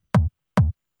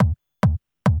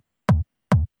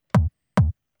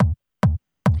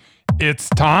It's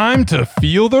time to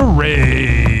feel the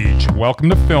rage. Welcome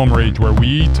to Film Rage, where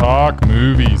we talk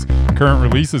movies, current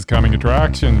releases, coming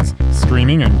attractions,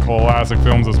 streaming, and classic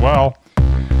films as well.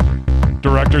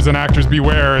 Directors and actors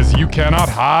beware, as you cannot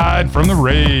hide from the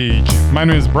rage. My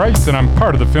name is Bryce, and I'm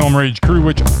part of the Film Rage crew,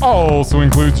 which also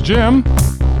includes Jim.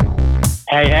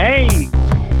 Hey.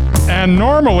 And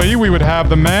normally we would have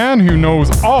the man who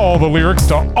knows all the lyrics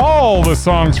to all the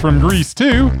songs from Grease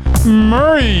 2,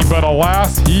 Murray, but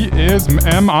alas, he is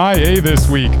MIA this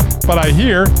week. But I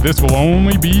hear this will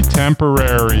only be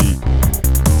temporary.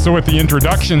 So with the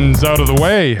introductions out of the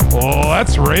way,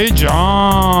 let's rage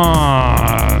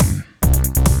on.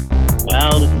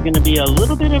 Well, this is going to be a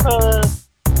little bit of a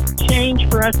change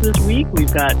for us this week.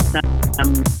 We've got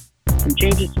some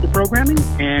changes to the programming,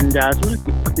 and so let's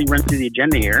quickly run through the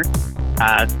agenda here.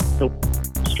 So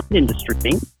straight into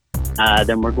streaming.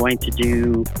 Then we're going to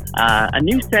do a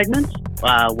new segment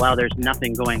while there's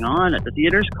nothing going on at the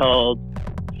theaters called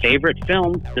Favorite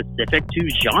Film Specific to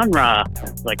Genre.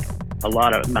 That's like a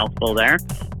lot of mouthful there.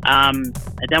 And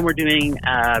then we're doing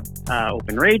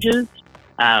Open Rages.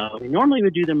 We normally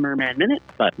would do the Merman Minute,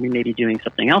 but we may be doing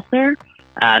something else there.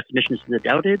 Submissions to the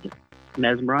Doubted,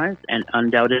 Mesmerized, and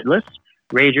Undoubted list.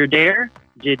 Rage or Dare,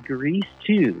 did Grease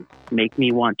 2 make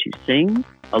me want to sing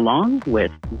along with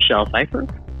Michelle Pfeiffer?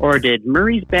 Or did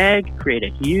Murray's Bag create a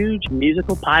huge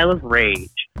musical pile of rage?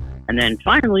 And then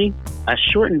finally, a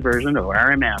shortened version of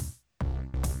RMM.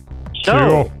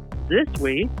 So, This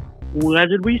week, what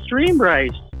did we stream,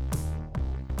 Bryce?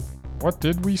 What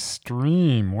did we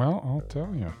stream? Well, I'll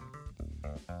tell you.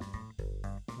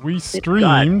 We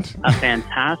streamed a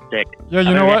fantastic,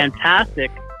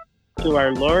 fantastic to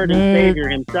our Lord and Savior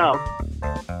himself,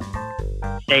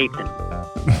 Satan.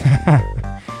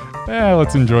 Yeah,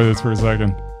 let's enjoy this for a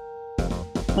second.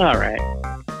 All right.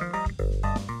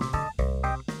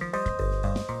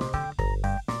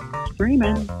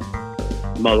 Streaming.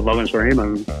 Motherfucking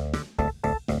streaming.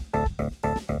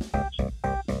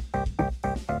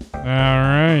 All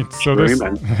right. So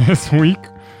this week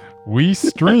we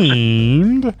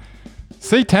streamed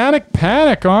Satanic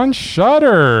Panic on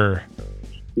Shudder.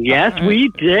 Yes, we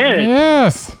did.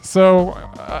 Yes. So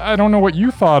I don't know what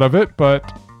you thought of it,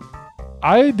 but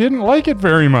I didn't like it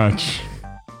very much.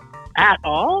 At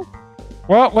all?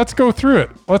 Well, let's go through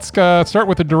it. Let's start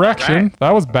with the direction. Right.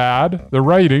 That was bad. The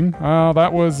writing,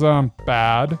 that was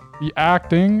bad. The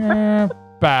acting,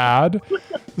 bad.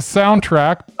 The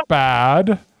soundtrack,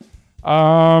 bad.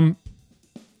 I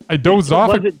dozed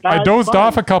off. I dozed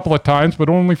off a couple of times, but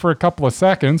only for a couple of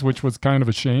seconds, which was kind of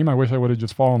a shame. I wish I would have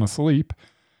just fallen asleep.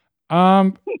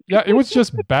 Yeah, it was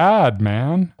just bad,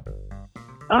 man.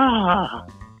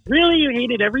 Really? You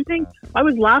hated everything? I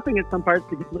was laughing at some parts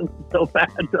because it was so bad,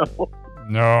 though.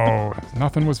 No,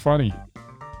 nothing was funny.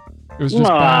 It was just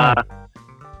bad.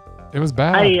 It was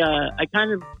bad. I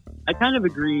kind of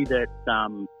agree that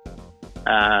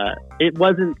it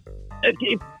wasn't.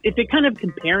 If you're kind of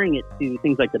comparing it to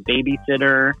things like The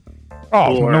Babysitter.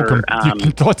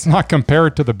 Let's not compare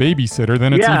it to The Babysitter.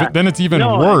 Then it's even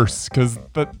worse because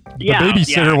the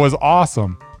Babysitter was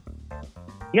awesome.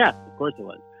 Yeah, of course it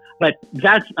was. But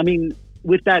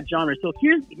with that genre. So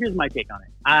here's my take on it.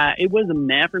 It was a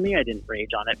meh for me. I didn't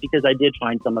rage on it because I did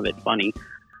find some of it funny.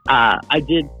 I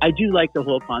do like the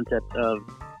whole concept of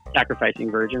sacrificing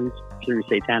virgins through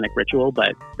satanic ritual,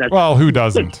 but who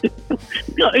doesn't?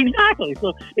 No, exactly.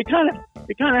 So it kind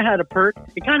of had a perk.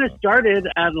 It kind of started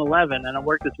at an 11 and it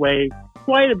worked its way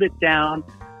quite a bit down.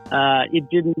 It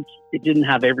didn't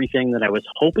have everything that I was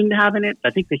hoping to have in it. I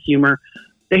think the humor,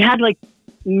 they had like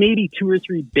maybe 2 or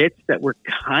 3 bits that were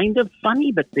kind of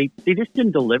funny, but they just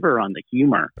didn't deliver on the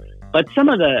humor. But some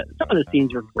of the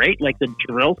scenes were great, like the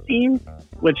drill scene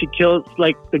when she kills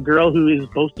like the girl who is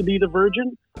supposed to be the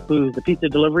virgin, who's the pizza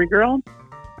delivery girl.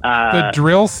 The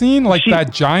drill scene, like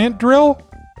that giant drill.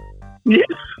 Yeah,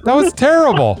 that was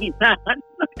terrible.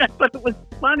 But it was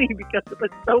funny because it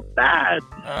was so bad.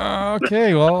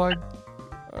 Okay, well,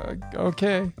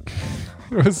 okay.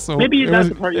 It was so. Maybe that's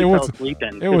the part you fell asleep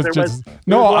in. It was just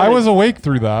I was awake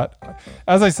through that.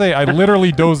 As I say, I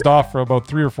literally dozed off for about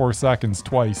 3 or 4 seconds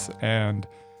twice, and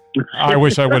I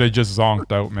wish I would have just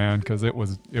zonked out, man, because it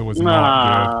was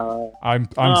not good.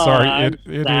 I'm sorry.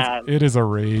 It is a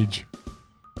rage.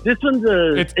 This one's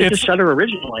it's a Shudder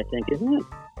original, I think, isn't it?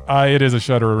 It is a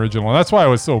Shudder original. That's why I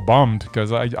was so bummed,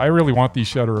 because I really want these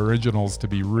Shudder originals to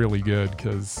be really good,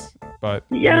 But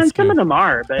and some of them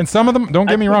are. But and some of them, don't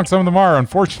get me wrong, some of them are.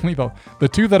 Unfortunately, the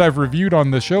 2 that I've reviewed on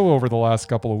the show over the last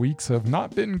couple of weeks have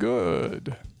not been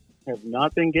good. Have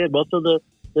not been good. Well, so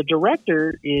the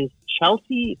director is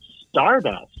Chelsea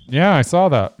Stardust. Yeah, I saw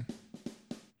that.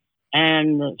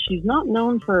 and she's not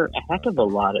known for a heck of a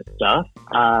lot of stuff.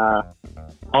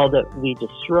 All That We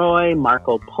Destroy,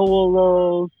 Marco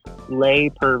Polo, Lay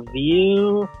Per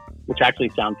View, which actually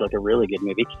sounds like a really good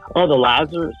movie. Oh, The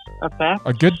Lazarus Effect.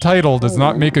 A good title does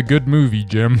not make a good movie,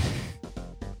 Jim.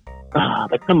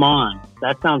 But come on,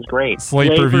 that sounds great. Slay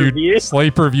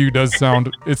Per View does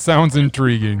sound. It sounds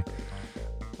intriguing.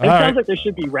 It sounds like there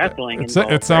should be wrestling.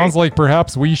 It sounds like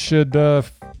perhaps we should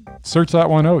search that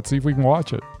one out, see if we can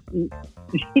watch it.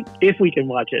 If we can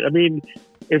watch it, I mean,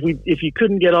 if you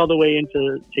couldn't get all the way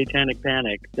into Satanic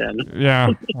Panic, then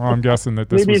yeah, well, I'm guessing that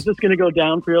this maybe it's just going to go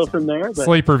downhill from there. But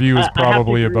Slay Per View is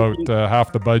probably about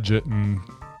half the budget, and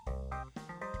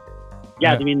do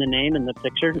you mean the name and the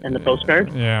picture and the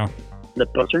postcard? Yeah, the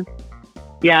poster.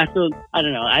 Yeah, so I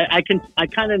don't know. I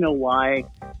kind of know why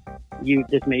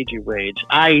this made you rage.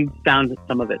 I found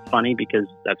some of it funny because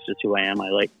that's just who I am. I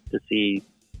like to see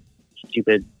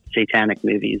stupid satanic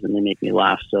movies and they make me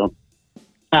laugh. So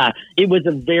it was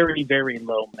a very, very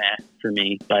low meh for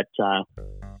me. But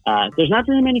there's not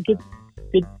very many good.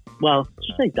 Well,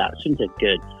 just like that. I shouldn't say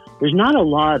good. There's not a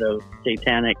lot of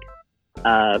satanic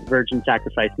virgin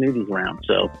sacrifice movies around.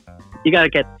 So you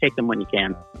got to take them when you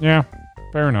can. Yeah,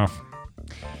 fair enough.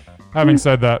 Having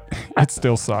said that, it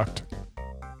still sucked.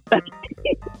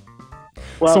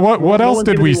 Well, so what else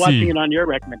did we see? It on your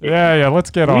recommendation. Yeah. Let's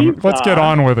get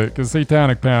on with it because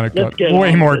Satanic Panic got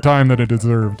way more time than it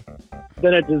deserved.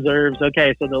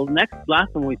 Okay, so the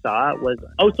last one we saw was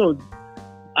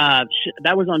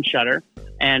that was on Shudder,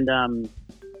 and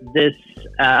this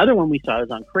other one we saw is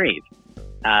on Crave.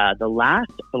 The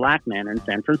Last Black Man in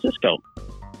San Francisco,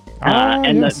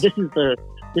 this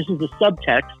is the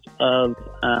subtext of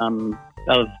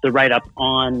the write-up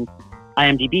on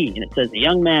IMDb, and it says a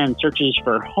young man searches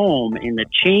for home in the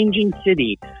changing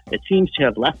city that seems to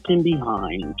have left him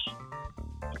behind.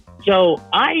 So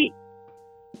I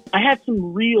had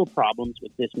some real problems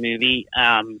with this movie.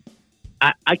 For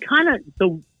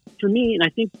me, and I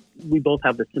think we both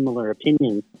have a similar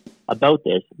opinion about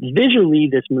this. Visually,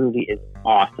 this movie is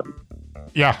awesome.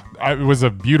 Yeah, it was a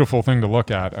beautiful thing to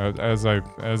look at, as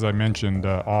I mentioned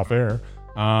off air.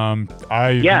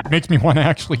 It makes me want to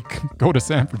actually go to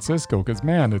San Francisco because,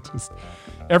 man, it's just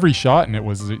every shot in it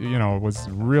was, it was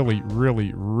really,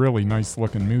 really, really nice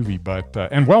looking movie, but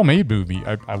and well made movie.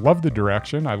 I love the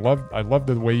direction. I love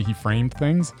the way he framed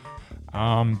things.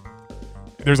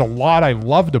 There's a lot I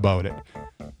loved about it.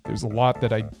 There's a lot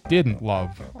that I didn't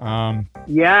love.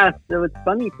 So it's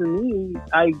funny for me.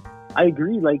 I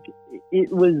agree. Like it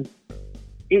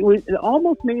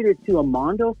almost made it to a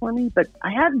Mondo for me, but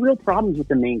I had real problems with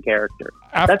the main character.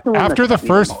 After the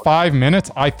first 5 minutes,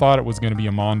 I thought it was going to be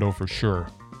a Mondo for sure.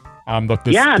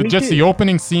 The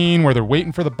opening scene where they're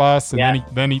waiting for the bus, and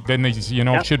then they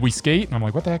should we skate? And I'm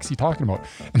like, what the heck is he talking about?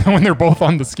 And then when they're both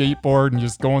on the skateboard and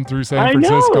just going through San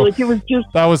Francisco, it was just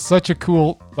that was such a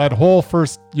cool, that whole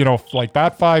first, like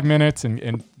that 5 minutes and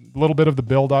a little bit of the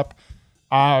build up.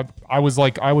 I was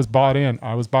buying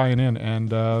in, and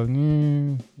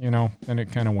then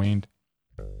it kind of waned.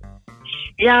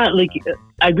 Yeah,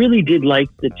 I really did like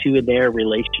the two of their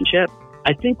relationship.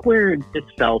 I think where it just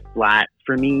fell flat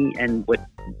for me and what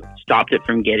stopped it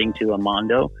from getting to a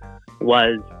Mondo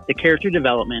was the character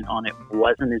development on it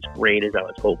wasn't as great as I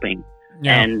was hoping.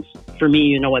 Yeah. And for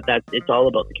me, it's all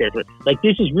about the character. Like,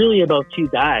 this is really about two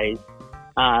guys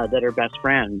that are best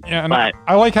friends. Yeah, and but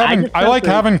I like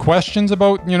having questions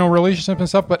about, relationship and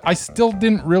stuff, but I still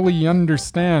didn't really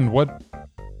understand what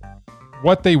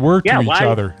they were to each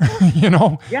other.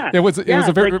 It was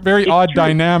a very, very odd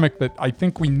dynamic that I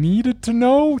think we needed to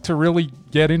know to really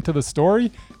get into the story,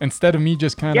 instead of me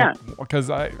just kind of, because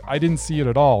I didn't see it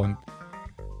at all, and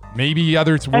maybe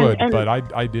others would, but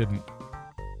I didn't.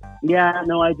 Yeah,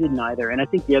 no, I didn't either. And I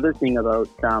think the other thing about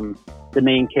the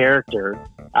main character,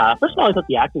 first of all, I thought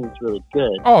the acting was really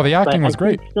good. Oh, the acting was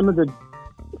great. Some of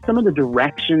the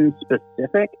direction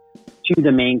specific to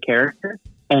the main character,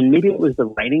 and maybe it was the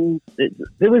writing.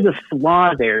 There was a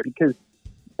flaw there because,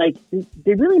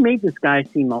 they really made this guy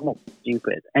seem almost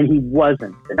stupid, and he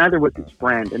wasn't. And neither was his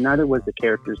friend, and neither was the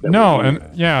characters. But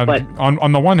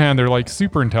on the one hand, they're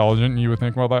super intelligent, and you would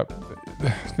think, well, that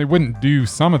they wouldn't do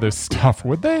some of this stuff,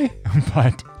 would they?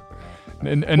 But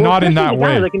not in that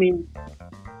way.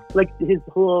 His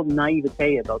whole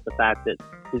naivete about the fact that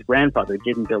his grandfather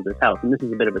didn't build his house, and this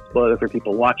is a bit of a spoiler for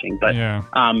people watching, but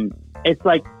it's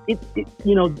I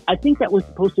think that was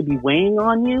supposed to be weighing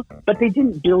on you, but they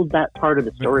didn't build that part of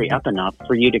the story up enough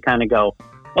for you to kind of go,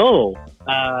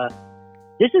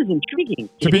 this is intriguing.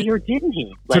 Did he or didn't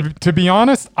he? To be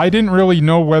honest, I didn't really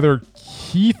know whether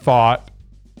he thought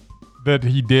that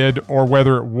he did or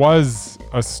whether it was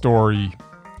a story.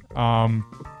 I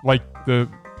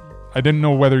didn't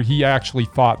know whether he actually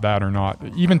thought that or not,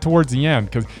 even towards the end,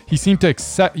 because he seemed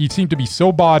to be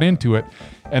so bought into it,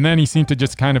 and then he seemed to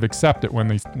just kind of accept it when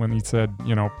he said,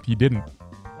 he didn't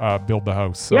build the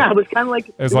house. So yeah, it was kind of like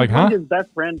it was like, huh? His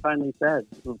best friend finally said.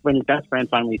 When his best friend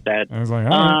finally said, I was like,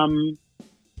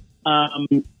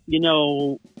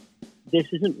 this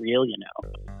isn't real,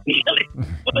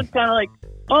 It's kind of like,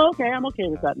 oh, okay, I'm okay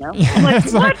with that now. I'm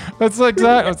like, what? That's like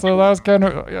that. So that was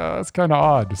that's kind of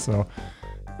odd. So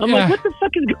I'm like, what the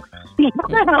fuck is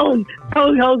going on?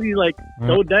 What the hell is he like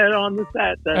so dead on the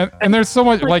set? And there's so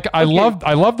much I loved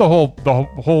the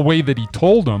whole way that he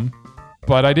told him,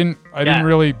 but I didn't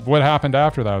really what happened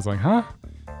after that. I was like, huh?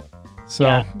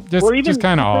 So just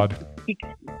kind of odd.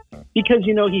 Because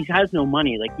he has no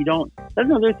money. Like that's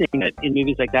another thing that in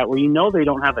movies like that where they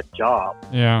don't have a job.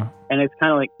 Yeah. And it's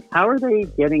kind of like, how are they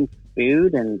getting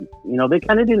food? And they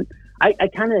kind of didn't. I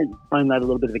kind of find that a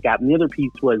little bit of a gap. And the other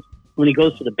piece was when he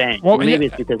goes to the bank. Well, maybe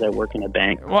it's because I work in a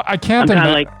bank. Well, I can't. I'm kind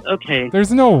of like, okay.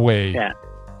 There's no way. Yeah.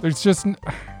 There's just.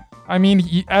 I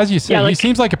mean, as you said, he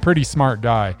seems like a pretty smart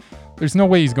guy. There's no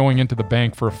way he's going into the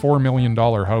bank for a $4 million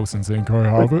house and saying, "Can I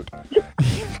have it?"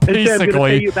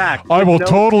 Basically, I will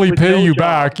totally pay you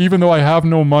back, even though I have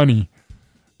no money.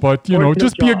 But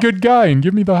just be a good guy and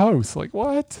give me the house. Like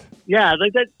what? Yeah,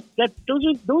 like that. Those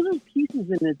are pieces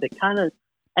in it that kind of.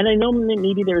 And I know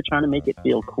maybe they were trying to make it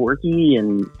feel quirky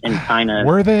and kind of.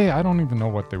 Were they? I don't even know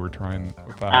what they were trying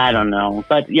with that. I don't know,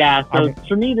 but yeah. So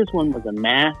for me, this one was a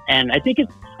mess, and I think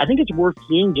it's worth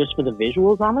seeing just for the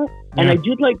visuals on it. And I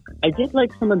did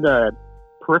like some of the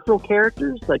peripheral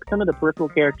characters, like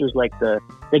the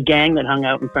gang that hung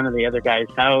out in front of the other guy's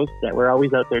house that were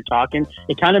always out there talking.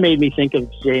 It kind of made me think of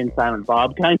Jay and Silent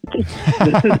Bob, kind of.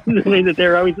 The way that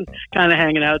they're always just kind of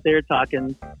hanging out there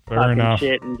talking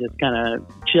shit and just kind of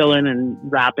chilling and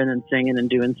rapping and singing and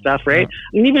doing stuff, right?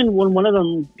 Yeah. And even when one of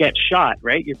them gets shot,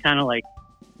 right, you're kind of like,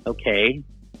 okay.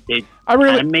 They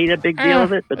kind of made a big deal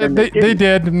of it, but then they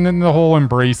did, and then the whole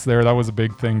embrace there, that was a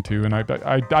big thing too, and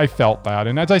I felt that.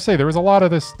 And as I say, there was a lot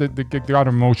of this that got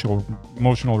emotional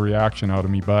reaction out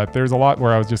of me, but there's a lot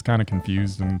where I was just kind of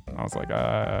confused, and I was like,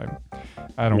 I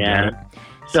don't get it.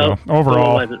 So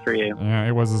overall, what was it for you? Yeah,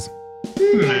 it was.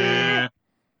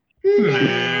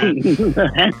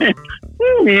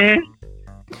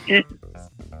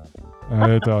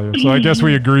 I tell you. So I guess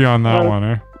we agree on that one,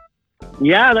 eh?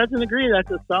 Yeah, that's an agree.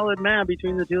 That's a solid man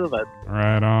between the two of us.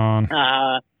 Right on.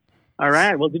 All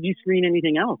right. Well, did you screen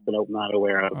anything else that I'm not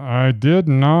aware of? I did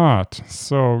not.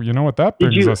 So you know what that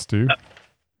brings us to?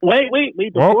 Wait.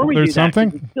 Before we do that,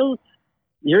 something?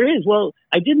 There is. Well,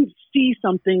 I didn't see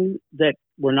something that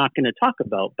we're not going to talk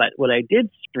about, but what I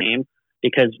did stream,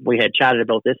 because we had chatted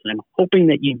about this, and I'm hoping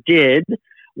that you did,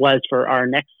 was for our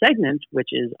next segment, which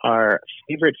is our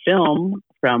favorite film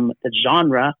from the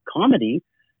genre comedy.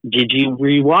 Did you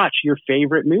rewatch your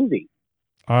favorite movie?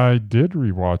 I did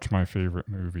rewatch my favorite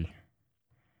movie.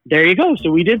 There you go.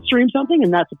 So we did stream something,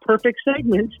 and that's a perfect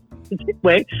segment to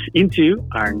segue into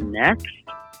our next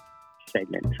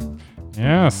segment.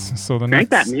 Yes. So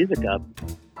crank that music up.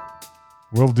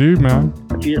 Will do, man.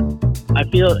 I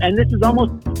feel, and this is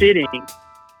almost fitting,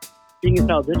 seeing as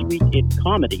how this week it's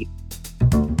comedy.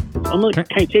 It almost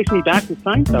kind of takes me back to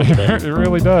Seinfeld. It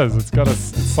really does. It's got a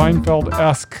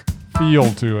Seinfeld-esque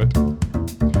feel to it.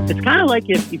 It's kind of like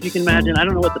if you can imagine, I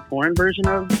don't know what the porn version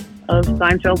of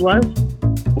Seinfeld was.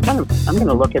 I'm going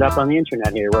to look it up on the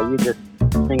internet here while you just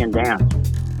sing and dance.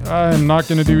 I'm not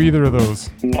going to do either of those.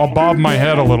 I'll bob my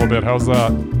head a little bit. How's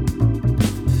that?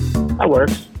 That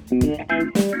works.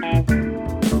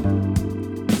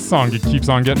 This song keeps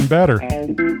on getting better.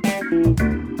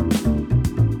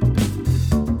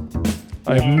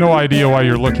 I have no idea why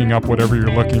you're looking up whatever you're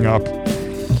looking up.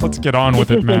 Let's get on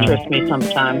with it, man. It interests me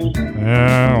sometimes.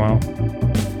 Yeah, well.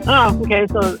 Oh, okay.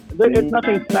 So it's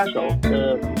nothing special.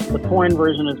 The porn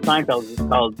version of Seinfeld is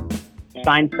called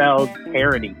Seinfeld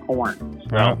parody porn.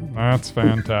 So yeah, that's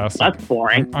fantastic. That's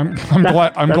boring. I'm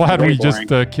glad we just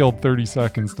killed 30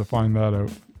 seconds to find that out.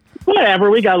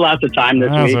 Whatever. We got lots of time this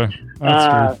week.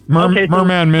 That's true.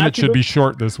 Merman Minute should be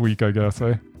short this week, I guess,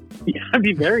 eh? Yeah, it'd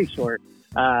be very short.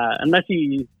 Unless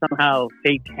he somehow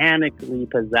satanically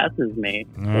possesses me.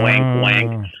 Wink,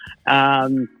 wink. I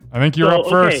think you're up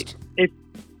first.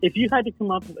 If you had to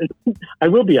come up with, I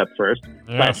will be up first.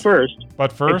 Yes.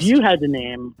 But first, if you had to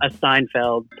name a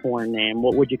Seinfeld porn name,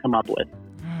 what would you come up with?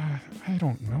 I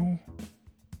don't know.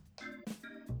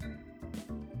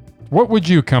 What would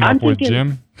you come up with,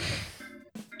 Jim?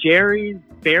 Jerry's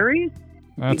Berries?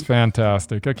 That's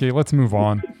fantastic. Okay, let's move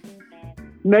on.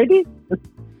 Maybe?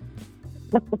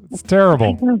 It's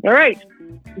terrible. All right.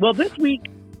 Well, this week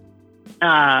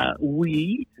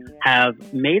we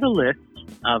have made a list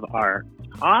of our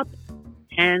top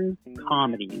 10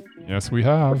 comedies. Yes, we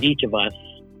have. For each of us.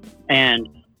 And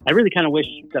I really kind of wish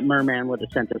that Merman would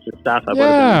have sent us his stuff. I would Yeah,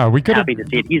 have been we could have. happy to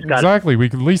see it. He's got Exactly. We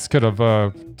at least could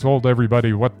have told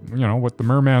everybody what the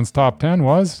Merman's top 10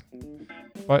 was.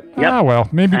 But well,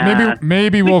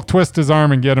 maybe we'll twist his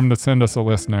arm and get him to send us a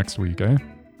list next week, eh?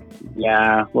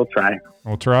 Yeah, we'll try.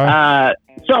 We'll try.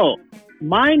 So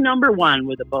my number one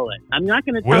with a bullet. I'm not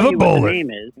going to tell you what the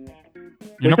name is.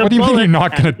 What do you mean you're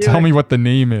not going to tell me what the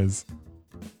name is?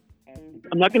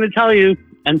 I'm not going to tell you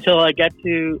until I get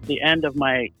to the end of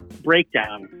my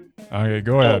breakdown. Okay,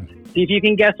 go ahead. See if you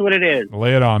can guess what it is.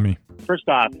 Lay it on me. First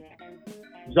off,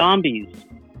 zombies,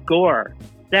 gore,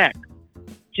 sex,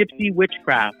 gypsy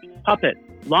witchcraft, puppets,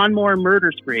 lawnmower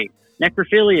murder spree,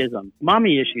 necrophiliism,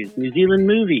 mommy issues, New Zealand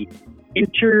movie,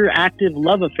 interactive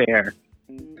love affair,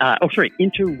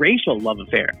 interracial love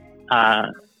affair,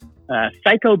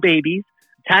 psycho babies,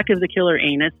 attack of the killer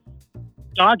anus,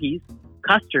 doggies,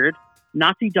 custard,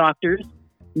 Nazi doctors,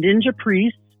 ninja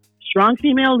priests, strong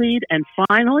female lead, and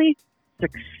finally,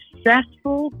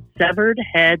 successful severed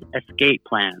head escape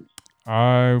plans.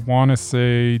 I want to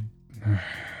say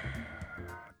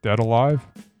Dead Alive.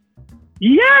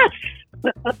 Yes!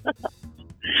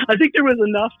 I think there was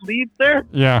enough leads there.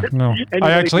 Yeah, no.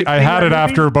 I had it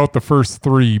after about the first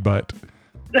three, but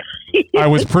I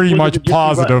was pretty much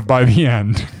positive by the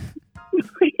end.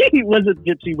 Was it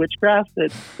gypsy witchcraft?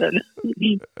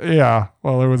 Yeah,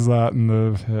 well, it was that, and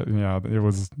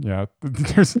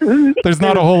there's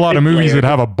not a whole lot of movies that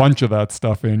have a bunch of that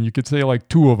stuff in. You could say like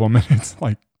two of them, and it's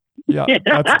like,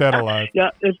 that's Dead Alive. Yeah,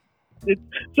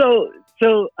 so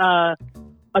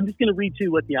I'm just going to read to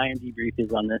you what the IMDb brief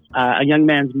is on this. A young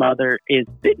man's mother is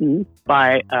bitten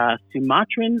by a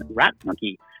Sumatran rat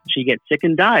monkey. She gets sick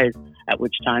and dies, at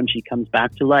which time she comes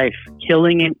back to life,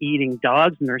 killing and eating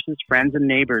dogs, nurses, friends, and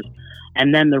neighbors.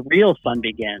 And then the real fun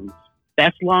begins.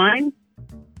 Best line?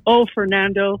 "Oh,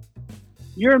 Fernando,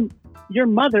 your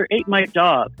mother ate my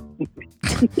dog."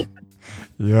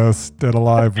 Yes, Dead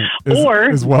Alive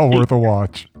is well worth a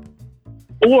watch.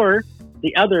 Or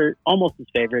the other, almost his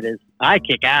favorite, is "I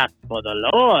kick ass for the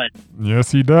Lord."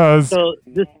 Yes, he does. So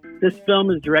this film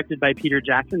is directed by Peter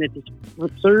Jackson. It's his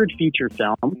third feature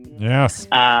film. Yes.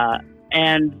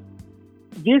 And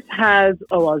this has,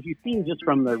 as you've seen just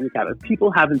from the recap, if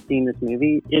people haven't seen this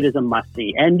movie, it is a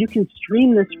must-see. And you can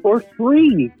stream this for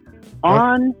free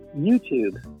on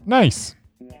YouTube. Nice.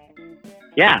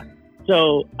 Yeah.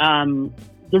 So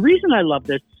the reason I love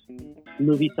this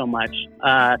movie so much,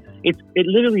 it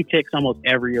literally ticks almost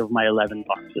every of my 11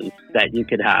 boxes that you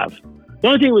could have. The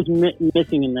only thing was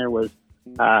missing in there was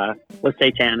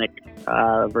satanic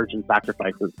virgin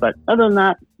sacrifices, but other than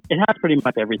that, it has pretty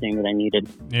much everything that I needed.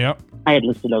 Yep. I had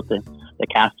listed out the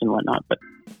cast and whatnot, but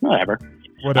whatever.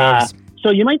 What else? So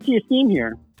you might see a theme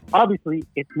here. Obviously,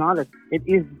 it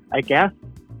is, I guess,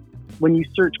 when you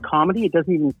search comedy, it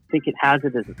doesn't even think it has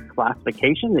it as a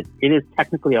classification. It is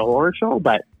technically a horror show,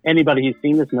 but anybody who's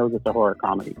seen this knows it's a horror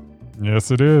comedy.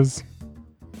 Yes, it is.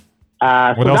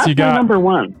 What else you got? Number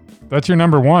one. That's your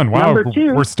number one. Wow. Number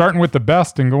two. We're starting with the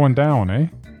best and going down, eh?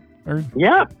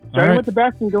 Starting with the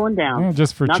best and going down. Yeah,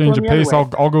 just for change of pace, I'll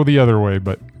go the other way,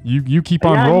 but you keep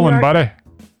on rolling, buddy.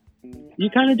 You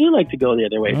kind of do like to go the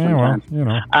other way sometimes.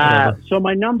 Well, so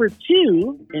my number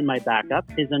two in my backup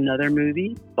is another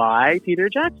movie by Peter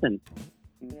Jackson.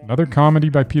 Another comedy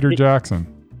by Peter Jackson.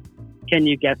 Can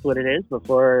you guess what it is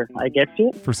before I get to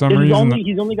it? For some reason...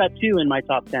 He's only got two in my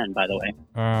top 10, by the way.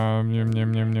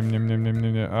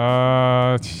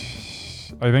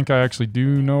 I think I actually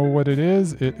do know what it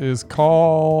is. It is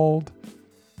called...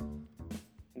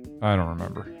 I don't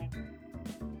remember.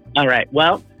 All right.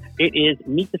 Well, it is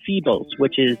Meet the Feebles,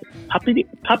 which is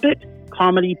puppet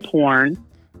comedy porn.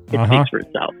 It speaks for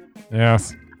itself.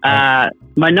 Yes.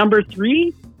 My number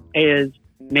three is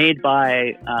made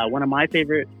by one of my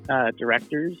favorite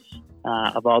directors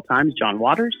of all time, John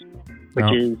Waters,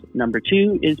 which is number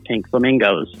two is Pink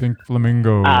Flamingos. Pink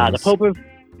Flamingos.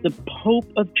 The Pope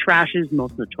of Trash's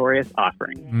most notorious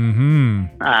offering. Mm-hmm.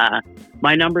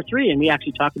 My number three, and we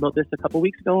actually talked about this a couple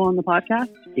weeks ago on the podcast,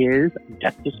 is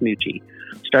Death to Smoochie.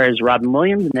 Stars Robin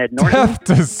Williams and Ed Norton. Death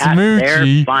to Smoochie. At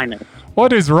their finest.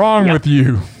 What is wrong with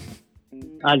you?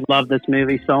 I love this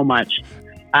movie so much.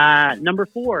 Number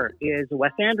four is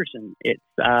Wes Anderson. It's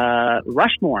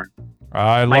Rushmore.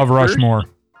 I love Rushmore.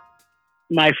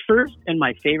 My first and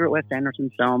my favorite Wes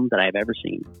Anderson film that I've ever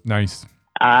seen. Nice.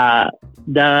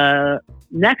 The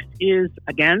next is,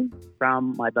 again,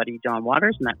 from my buddy John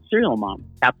Waters, and that's Serial Mom.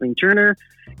 Kathleen Turner.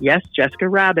 Yes, Jessica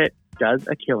Rabbit. does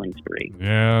a killing spree.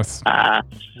 Yes.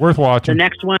 Worth watching.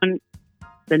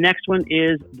 The next one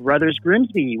is Brothers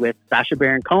Grimsby with Sacha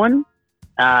Baron Cohen.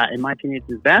 In my opinion,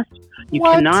 it's his best. You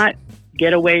cannot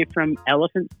get away from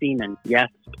elephant semen. Yes,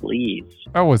 please.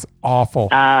 That was awful.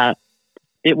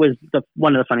 It was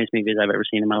one of the funniest movies I've ever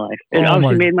seen in my life. It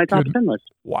obviously made my top 10 list.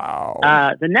 Wow.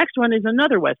 The next one is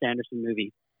another Wes Anderson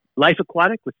movie, Life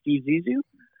Aquatic with Steve Zissou,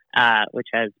 which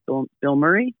has Bill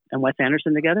Murray and Wes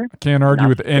Anderson together. I can't argue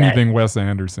with anything Wes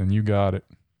Anderson. You got it.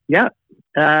 Yeah.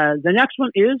 The next one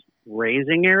is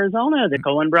Raising Arizona, the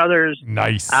Coen brothers.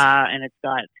 Nice. And it's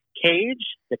got Cage,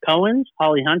 the Coens,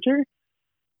 Holly Hunter,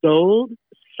 Gold,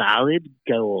 solid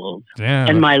gold. Damn.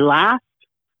 And my last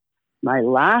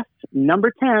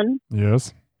number 10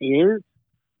 is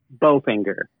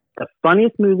Bowfinger, the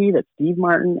funniest movie that Steve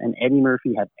Martin and Eddie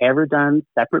Murphy have ever done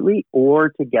separately or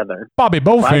together. Bobby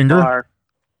Bowfinger.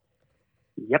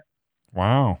 Yep.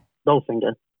 Wow.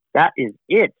 Bowfinger. That is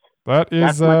it. That's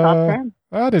my top 10.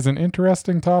 That is an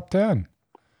interesting top 10.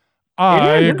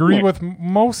 I agree with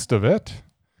most of it.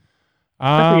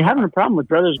 You're having a problem with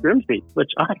Brothers Grimsby, which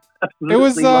I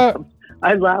absolutely loved.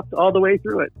 I laughed all the way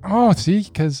through it. Oh, see,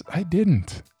 because I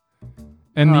didn't.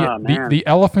 And the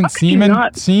elephant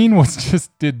semen scene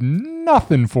did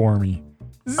nothing for me.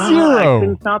 Zero. I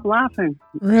couldn't stop laughing.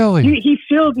 Really? He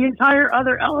filled the entire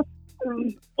other elephant.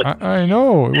 I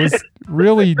know. It was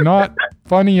really not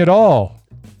funny at all.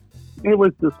 It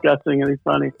was disgustingly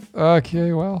funny.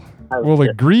 Okay, well, we'll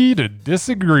agree to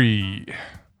disagree.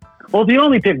 Well, if you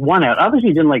only picked one out, obviously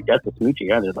you didn't like Death to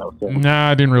Smoochie either, though. So.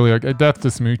 Nah, I didn't really like it. Death to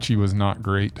Smoochie was not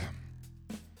great.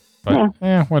 But,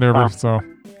 whatever. Well, so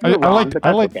I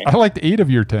liked 8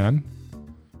 of your 10.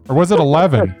 Or was it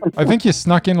 11? I think you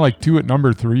snuck in like 2 at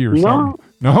number 3 or something.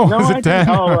 No, was it 10?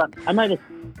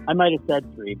 I might have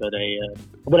said 3, but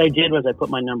what I did was I put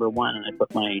my number 1 and I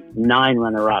put my 9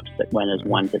 runner-ups that went as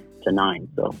 1 to 9.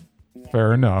 So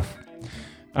fair enough.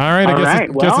 All right, I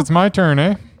guess it's my turn,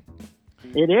 eh?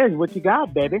 It is. What you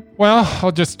got, baby? Well,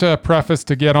 I'll just preface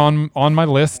to get on my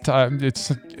list. I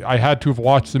had to have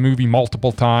watched the movie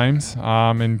multiple times,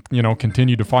 and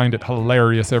continue to find it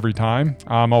hilarious every time.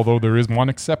 Although there is one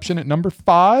exception at number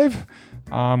 5,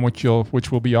 which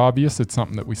will be obvious. It's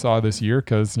something that we saw this year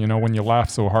because when you laugh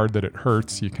so hard that it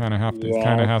hurts, you kind of have to. It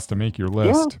kind of has to make your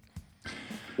list.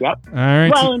 Yeah. Yep. All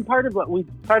right. Well, and part of what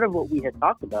we had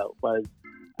talked about was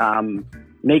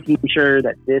making sure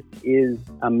that this is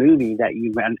a movie that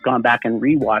you've gone back and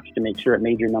rewatched to make sure it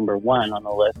made your number 1 on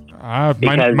the list.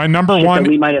 My number 1.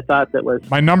 We might have thought that was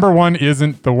my number 1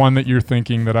 isn't the one that you're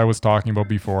thinking that I was talking about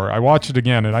before. I watched it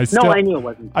again, and I knew it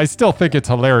wasn't. I still think it's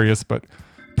hilarious, but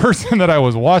person that I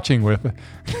was watching with,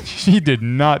 she did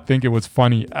not think it was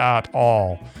funny at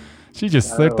all. She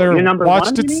just sat there and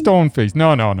watched it stone faced.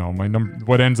 No. My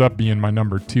what ends up being my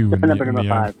number 2 in the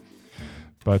 5. End.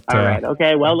 But, all right.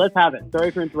 Okay. Well, let's have it.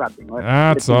 Sorry for interrupting.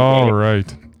 That's all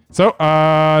right. So,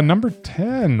 number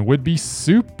 10 would be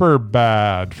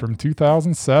Superbad from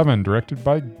 2007, directed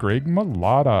by Greg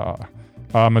Mottola,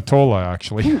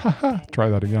 actually. Try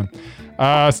that again.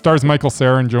 Stars Michael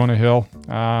Cera and Jonah Hill.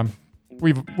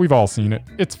 We've all seen it.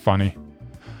 It's funny.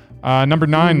 Number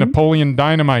 9, Napoleon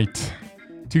Dynamite,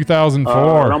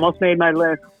 2004. It almost made my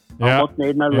list. Yeah,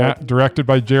 directed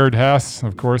by Jared Hess.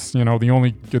 Of course, the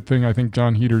only good thing I think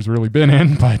John Heater's really been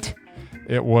in, but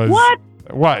it was...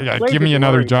 What? Yeah, give me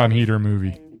another John Heater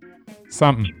movie.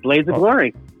 Something. Blaze of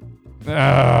Glory.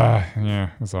 Yeah,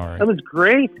 it was all right. That was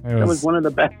great. That was one of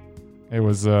the best. It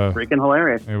was... freaking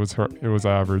hilarious. It was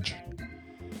average.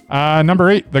 Number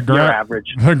 8, the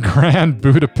Grand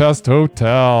Budapest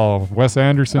Hotel. Wes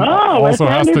Anderson also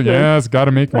has to... got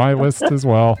to make my list as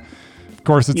well. Of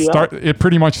course, it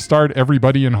pretty much starred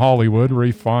everybody in Hollywood.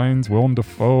 Ralph Fiennes, Willem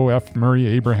Dafoe, F. Murray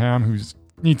Abraham, who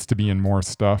needs to be in more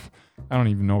stuff. I don't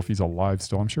even know if he's alive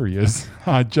still. I'm sure he is.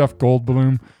 Jeff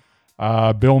Goldblum,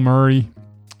 Bill Murray,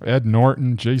 Ed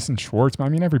Norton, Jason Schwartzman. I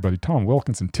mean, everybody. Tom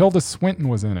Wilkinson. Tilda Swinton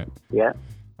was in it. Yeah.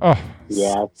 Oh,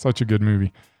 yeah. Such a good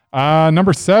movie.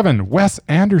 Number 7, Wes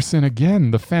Anderson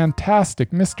again. The fantastic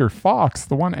Mr. Fox,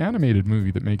 the one animated movie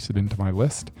that makes it into my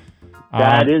list.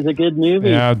 That is a good movie.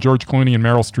 Yeah, George Clooney and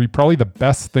Meryl Streep. Probably the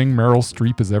best thing Meryl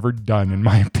Streep has ever done, in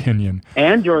my opinion.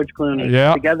 And George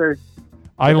Clooney. Together.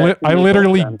 I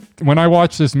literally, when I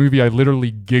watch this movie, I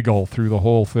literally giggle through the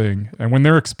whole thing. And when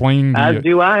they're explaining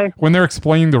when they're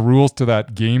explaining the rules to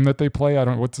that game that they play, I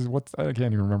can't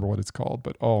even remember what it's called,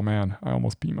 but oh man, I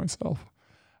almost pee myself.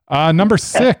 Number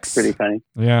 6. That's pretty funny.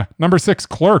 Yeah. Number 6,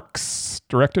 Clerks,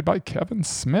 directed by Kevin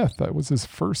Smith. That was his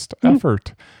first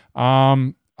effort.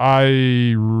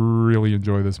 I really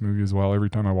enjoy this movie as well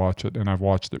every time I watch it, and I've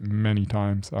watched it many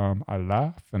times. I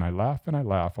laugh and I laugh and I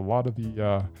laugh. A lot of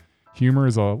the humor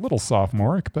is a little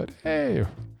sophomoric, but hey,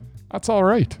 that's all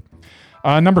right.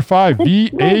 Number 5,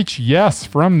 VHS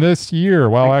from this year.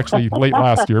 Well, actually late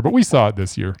last year, but we saw it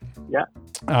this year. Yeah.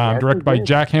 Directed by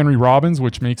Jack Henry Robbins,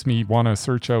 which makes me want to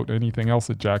search out anything else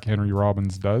that Jack Henry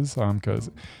Robbins does,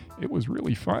 because it was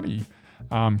really funny.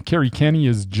 Carrie Kenny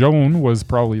as Joan was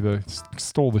probably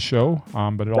stole the show,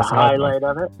 but it also highlight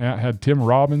of it. Yeah, it had Tim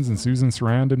Robbins and Susan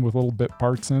Sarandon with little bit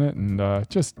parts in it, and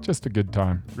just a good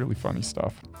time. Really funny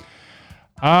stuff.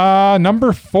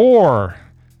 Number 4,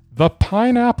 The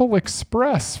Pineapple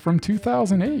Express from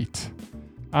 2008.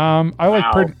 I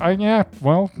like yeah,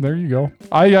 well, there you go.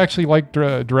 I actually like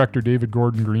director David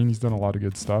Gordon Green. He's done a lot of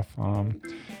good stuff.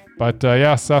 But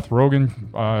yeah, Seth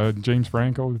Rogen, James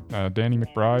Franco, Danny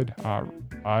McBride.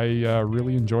 I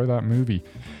really enjoy that movie.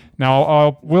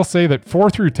 Now, we'll say that 4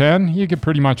 through 10, you could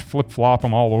pretty much flip-flop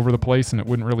them all over the place and it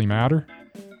wouldn't really matter.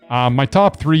 My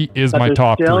top 3 is my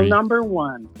top 3. Still number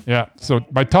 1. Yeah, so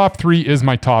my top 3 is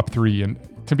my top 3. And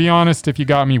to be honest, if you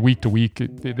got me week to week,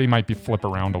 they might be flip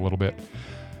around a little bit.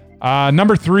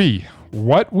 Number 3,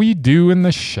 What We Do in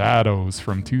the Shadows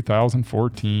from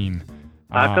 2014.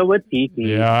 Taika Waititi.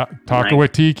 Yeah, Taika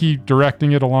Waititi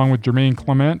directing it along with Jermaine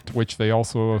Clement, which they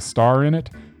also star in it.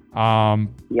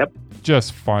 Yep.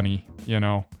 Just funny,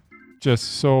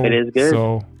 just so it is good.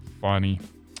 So funny.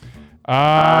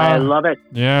 I love it.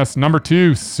 Yes, number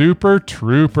 2, Super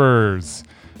Troopers,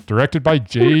 directed by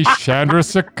Jay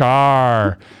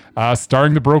Chandrasekhar,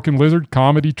 starring the Broken Lizard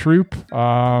comedy troupe.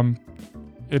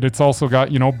 It's also got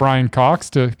Brian Cox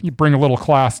to bring a little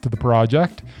class to the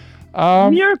project.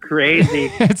 You're crazy.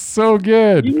 It's so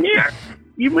good.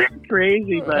 You went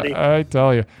crazy, buddy. I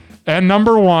tell you. And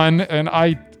number 1, and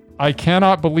I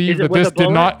cannot believe that this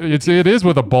did not. It is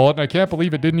with a bullet, and I can't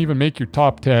believe it didn't even make your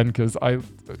top 10 because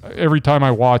every time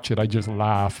I watch it, I just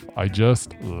laugh.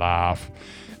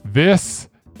 This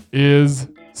is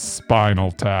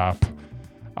Spinal Tap.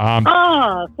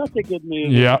 Such a good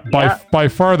movie. Yeah, by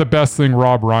far the best thing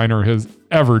Rob Reiner has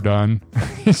ever done.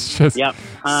 It's just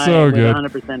so good.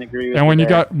 100% agree with you. And when you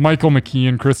got Michael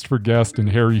McKean, Christopher Guest, and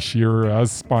Harry Shearer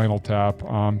as Spinal Tap,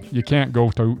 you can't go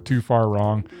too far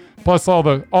wrong. Plus, all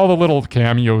the little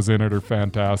cameos in it are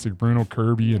fantastic. Bruno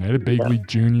Kirby and Ed Begley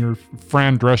Jr.,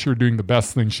 Fran Drescher doing the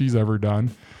best thing she's ever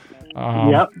done.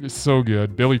 It's so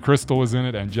good. Billy Crystal was in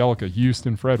it, Angelica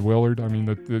Houston, Fred Willard. I mean,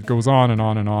 it goes on and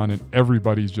on and on, and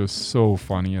everybody's just so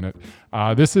funny in it.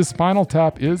 This is Spinal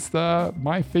Tap is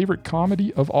my favorite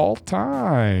comedy of all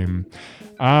time.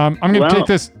 I'm going to take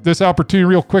this opportunity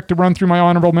real quick to run through my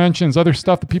honorable mentions, other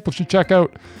stuff that people should check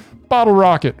out. Bottle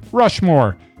Rocket,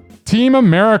 Rushmore, Team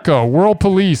America, World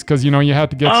Police, because you had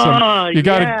to get some.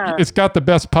 It's got the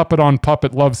best puppet on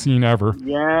puppet love scene ever.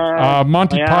 Yeah.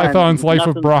 Monty Python's Life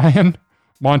of Brian,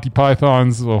 Monty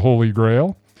Python's The Holy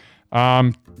Grail.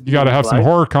 You got to have some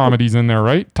horror comedies in there,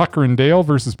 right? Tucker and Dale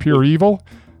versus Pure Evil,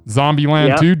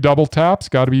 Zombieland 2, Double Taps,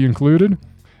 got to be included.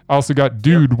 I also got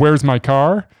Dude, Where's My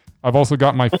Car? I've also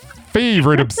got my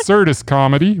favorite absurdist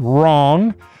comedy,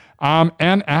 Wrong.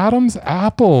 And Adam's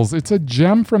Apples. It's a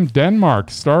gem from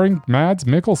Denmark, starring Mads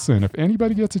Mikkelsen. If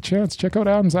anybody gets a chance, check out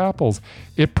Adam's Apples.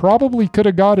 It probably could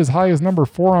have got as high as number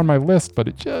 4 on my list, but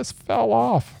it just fell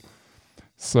off.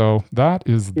 So that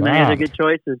is Many other good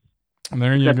choices. And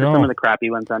there you go. For some of the crappy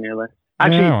ones on your list.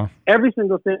 Actually, every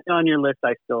single thing on your list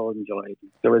I still enjoyed.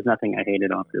 There was nothing I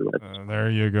hated off your list. There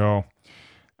you go.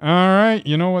 All right.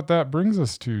 You know what that brings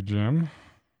us to, Jim?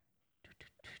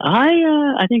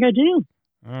 I think I do.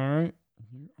 All right.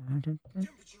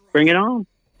 Bring it on.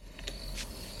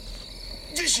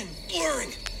 Vision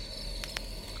blurring.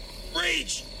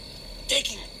 Rage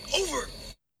taking over.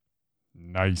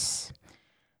 Nice.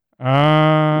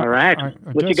 All right.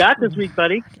 What you got this week,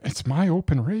 buddy? It's my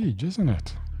open rage, isn't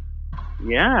it?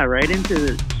 Yeah,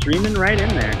 streaming right in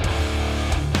there.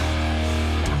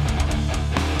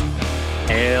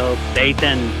 Hail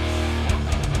Satan.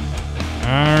 All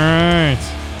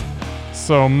right.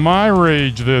 So my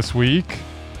rage this week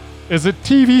is that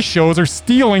TV shows are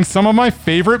stealing some of my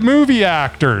favorite movie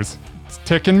actors. It's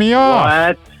ticking me off.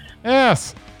 What?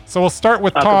 Yes. So we'll start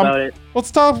with Talk Tom. About it.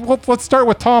 Let's start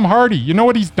with Tom Hardy. You know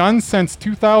what he's done since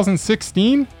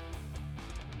 2016?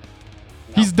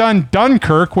 He's done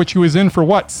Dunkirk, which he was in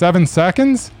for 7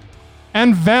 seconds?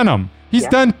 And Venom. He's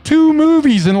done 2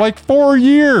 movies in 4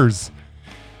 years.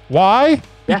 Why?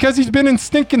 Because he's been in this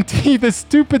stupid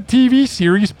TV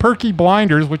series, Peaky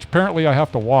Blinders, which apparently I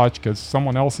have to watch because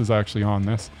someone else is actually on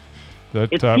this.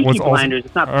 It's Peaky Blinders.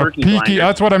 It's not Peaky Blinders.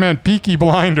 That's what I meant. Peaky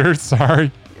Blinders.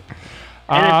 Sorry.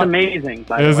 And it's amazing,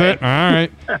 by the way. Is it? All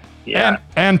right. Yeah.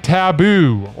 And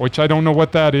Taboo, which I don't know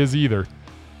what that is either.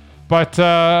 But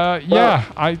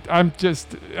I'm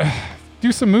just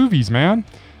do some movies, man.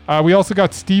 We also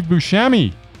got Steve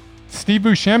Buscemi. Steve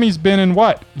Buscemi's been in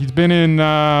what? He's been in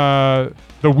The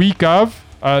Week Of,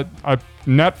 a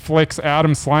Netflix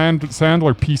Adam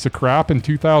Sandler piece of crap in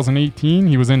 2018.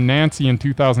 He was in Nancy in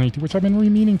 2018, which I've been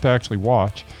meaning to actually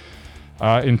watch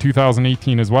in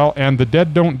 2018 as well. And The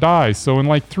Dead Don't Die. So in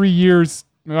like 3 years,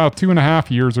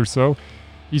 2.5 years or so,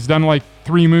 he's done like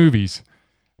 3 movies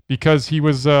because he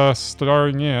was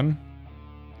starring in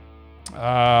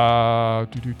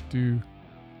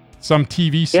some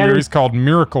TV series called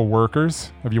Miracle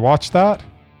Workers. Have you watched that?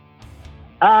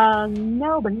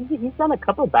 No, but he's done a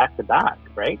couple back-to-back,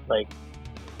 right? Like,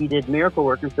 he did Miracle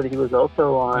Workers, but he was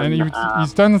also on... And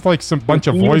he's done like some bunch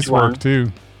of voice work,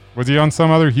 too. Was he on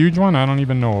some other huge one? I don't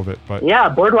even know of it, but... Yeah,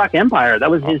 Boardwalk Empire.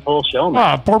 That was his whole show,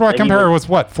 man. Boardwalk Empire was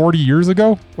what, 40 years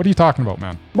ago? What are you talking about,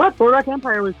 man? What? Boardwalk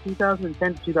Empire was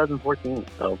 2010 to 2014,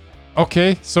 so...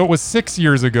 Okay, so it was 6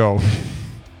 years ago.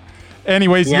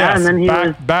 Anyways, yeah, yes, and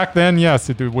then back then, yes,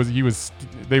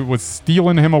 they was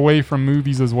stealing him away from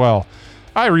movies as well.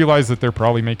 I realize that they're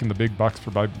probably making the big bucks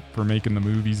for making the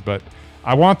movies, but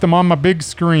I want them on my big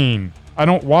screen. I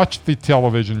don't watch the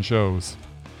television shows.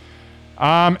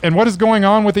 And what is going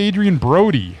on with Adrian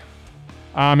Brody?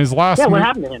 His last... Yeah, what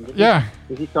happened to him?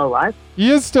 Is he still alive? He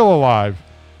is still alive.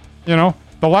 You know,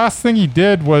 the last thing he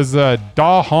did was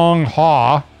Da Hong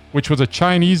Ha, which was a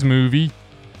Chinese movie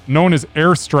known as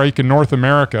Airstrike in North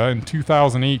America in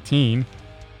 2018.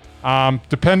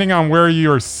 Depending on where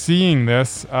you're seeing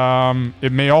this,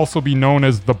 it may also be known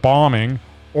as The Bombing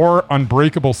or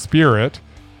Unbreakable Spirit.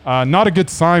 Not a good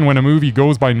sign when a movie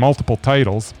goes by multiple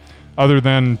titles. Other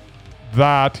than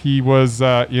that, he was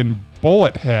in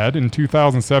Bullethead in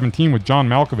 2017 with John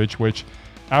Malkovich, which,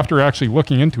 after actually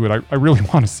looking into it, I really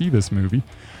want to see this movie.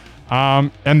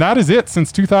 And that is it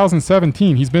since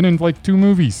 2017. He's been in like 2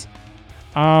 movies.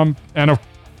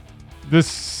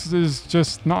 This is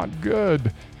just not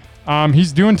good.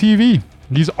 He's doing TV.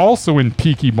 He's also in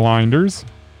Peaky Blinders.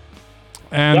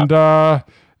 And that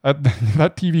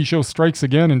TV show strikes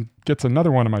again and gets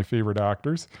another one of my favorite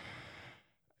actors.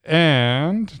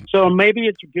 And... So maybe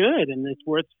it's good and it's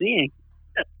worth seeing.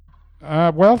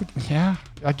 Well, yeah,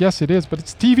 I guess it is. But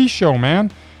it's a TV show,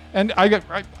 man. And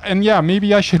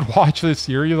maybe I should watch this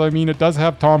series. I mean, it does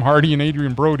have Tom Hardy and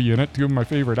Adrian Brody in it, 2 of my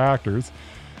favorite actors.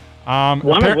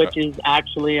 One of which is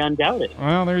actually undoubted.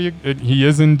 Well, he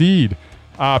is indeed.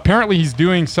 Apparently, he's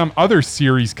doing some other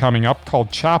series coming up called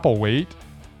Chapelwaite,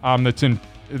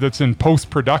 that's in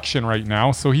post-production right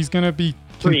now. So he's going to be...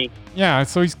 Yeah,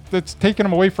 so that's taking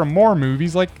him away from more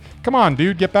movies. Like, come on,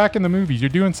 dude, get back in the movies. You're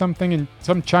doing something in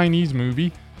some Chinese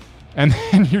movie, and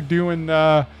then you're doing...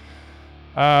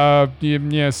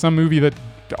 some movie that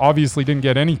obviously didn't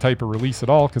get any type of release at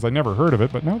all because I never heard of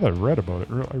it. But now that I've read about it,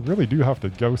 I really do have to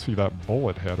go see that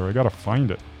Bullethead, or I got to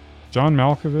find it. John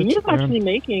Malkovich.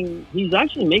 He's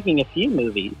actually making a few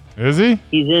movies. Is he?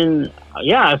 He's in.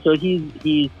 So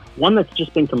he's one that's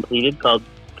just been completed called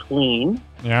Clean.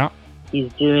 Yeah.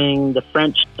 He's doing The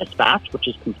French Dispatch, which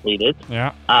is completed.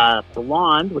 Yeah.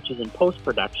 Blonde, which is in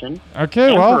post-production.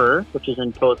 Okay, Emperor, which is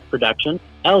in post-production.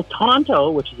 El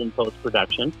Tonto, which is in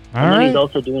post-production. Then he's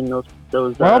also doing those.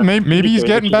 Well, maybe he's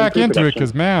getting back into it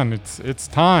because, man, it's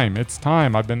time. It's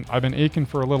time. I've been aching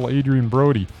for a little Adrian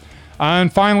Brody.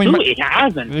 And finally... he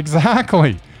hasn't.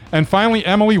 Exactly. And finally,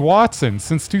 Emily Watson.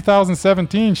 Since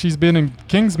 2017, she's been in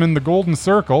Kingsman: The Golden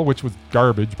Circle, which was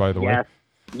garbage, by the way.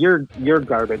 You're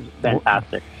garbage.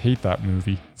 Fantastic. I hate that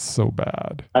movie. It's so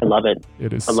bad. I love it.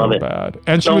 It is so bad.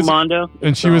 And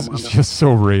she was just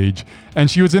so rage.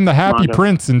 And she was in The Happy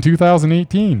Prince in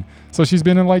 2018. So she's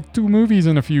been in like 2 movies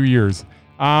in a few years.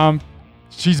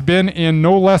 She's been in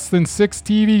no less than 6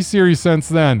 TV series since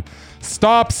then.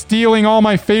 Stop stealing all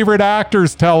my favorite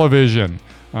actors' television.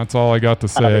 That's all I got to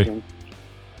say.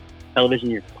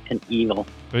 Television, you're fucking evil.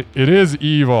 It is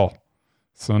evil.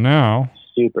 So now...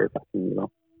 Super fucking evil.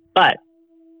 But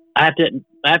I have to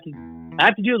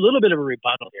do a little bit of a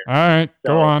rebuttal here. All right,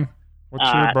 go on.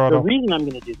 What's your rebuttal? The reason I'm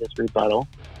going to do this rebuttal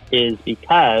is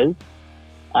because,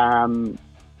 I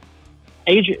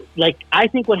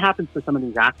think what happens to some of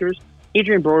these actors,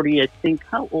 Adrian Brody, I think,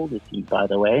 how old is he, by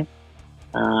the way?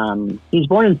 He's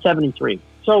born in 1973.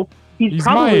 So he's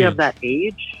probably of that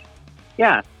age.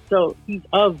 Yeah, so he's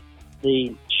of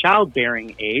the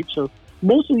childbearing age. So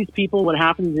most of these people, what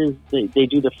happens is they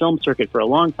do the film circuit for a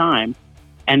long time,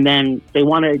 and then they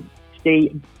want to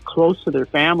stay close to their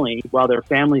family while their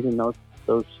family's in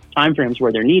those time frames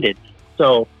where they're needed.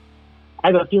 So I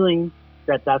have a feeling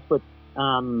that that's what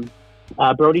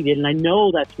Brody did, and I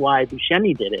know that's why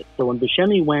Buscemi did it. So when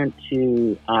Buscemi went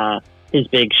to his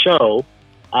big show,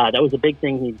 that was a big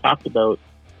thing he talked about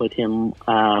with him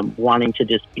wanting to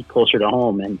just be closer to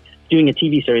home, and doing a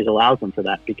TV series allows them for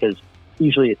that, because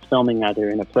usually it's filming either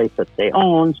in a place that they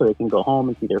own so they can go home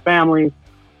and see their families.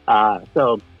 Am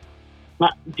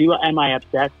I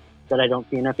upset that I don't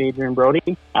see enough Adrian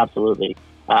Brody? Absolutely.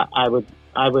 I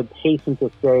would hasten to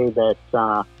say that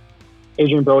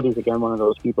Adrian Brody is again one of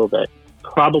those people that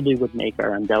probably would make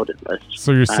our undoubted list.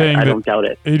 So you're saying I that don't doubt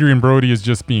it. Adrian Brody is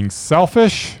just being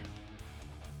selfish?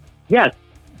 Yes.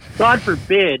 God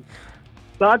forbid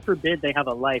they have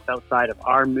a life outside of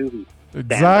our movie.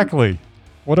 Exactly.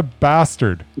 What a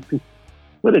bastard.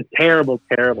 What a terrible,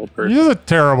 terrible person. He's a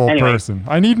terrible person.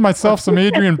 I need myself some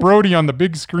Adrian Brody on the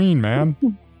big screen, man.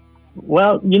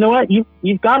 Well, you know what?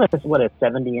 You've got a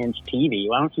 70-inch TV.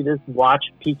 Why don't you just watch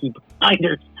Peaky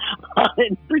Blinders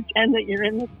and pretend that you're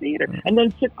in the theater, and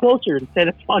then sit closer instead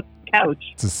of on the couch?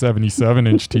 It's a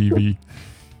 77-inch TV.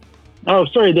 Oh,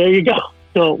 sorry. There you go.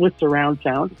 So with surround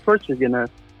sound, of course you'll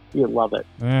love it.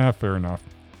 Yeah, fair enough.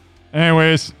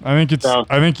 Anyways, I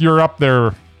think you're up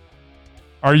there.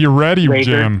 Are you ready, Rager.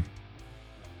 Jim?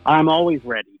 I'm always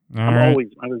ready. I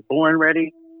was born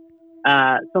ready.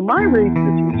 So my race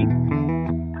this week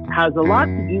has a lot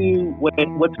to do with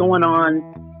what's going on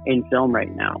in film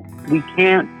right now. We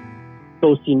can't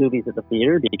go see movies at the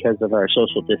theater because of our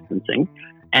social distancing,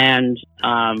 and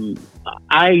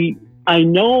I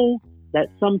know that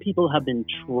some people have been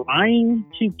trying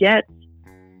to get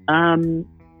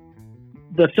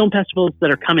the film festivals that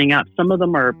are coming up. Some of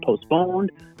them are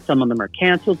postponed, some of them are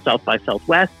canceled. South by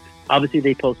Southwest, obviously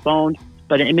they postponed,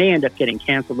 but it may end up getting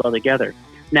canceled altogether.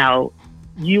 Now,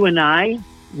 you and I,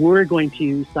 we're going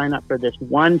to sign up for this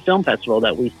one film festival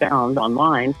that we found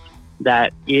online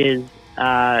that is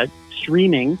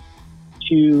streaming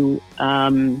to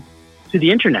the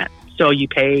internet. So you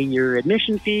pay your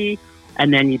admission fee,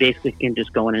 and then you basically can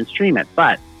just go in and stream it.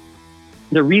 But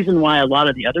the reason why a lot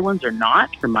of the other ones are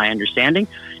not, from my understanding,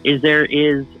 is there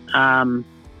is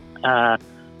a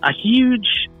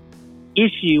huge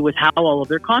issue with how all of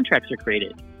their contracts are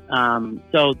created.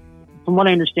 So from what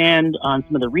I understand on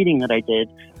some of the reading that I did,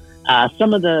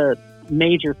 some of the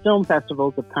major film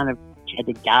festivals have kind of had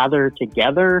to gather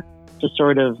together to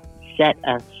sort of set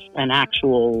an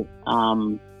actual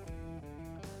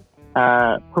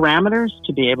parameters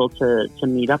to be able to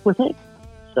meet up with it.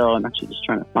 So I'm actually just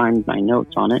trying to find my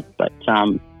notes on it, but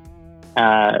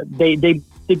they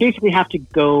basically have to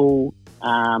go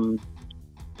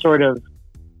sort of.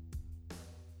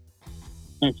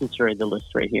 Let's just read the list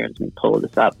right here. Let me pull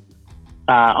this up.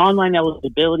 Online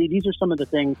eligibility. These are some of the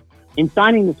things. In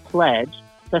signing this pledge,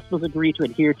 festivals agree to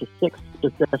adhere to 6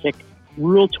 specific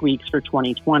rule tweaks for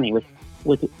 2020,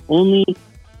 with only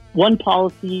one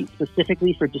policy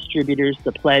specifically for distributors.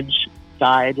 The pledge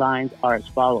guidelines are as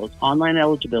follows: online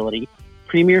eligibility,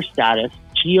 premiere status,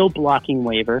 geo-blocking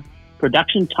waiver,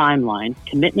 production timeline,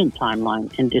 commitment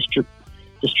timeline, and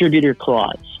distributor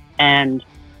clause. And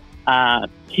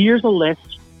here's a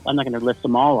list. I'm not going to list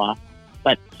them all off,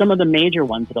 but some of the major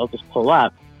ones that I'll just pull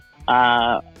up.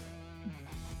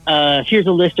 Here's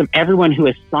a list of everyone who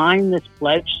has signed this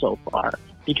pledge so far,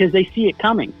 because they see it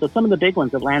coming. So some of the big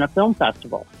ones: Atlanta Film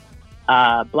Festival,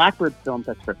 Blackbird Film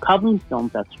Festival, Covenant Film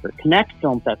Festival, Connect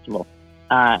Film Festival,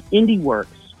 IndieWorks,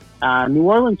 New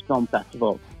Orleans Film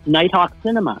Festival, Nighthawk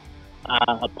Cinema,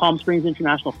 Palm Springs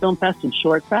International Film Fest and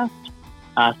Short Fest,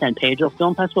 San Pedro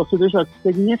Film Festival. So there's a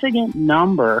significant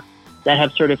number that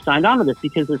have sort of signed on to this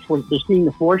because they're seeing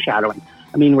the foreshadowing.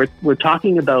 I mean, we're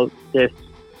talking about this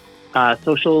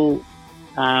social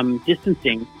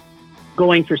distancing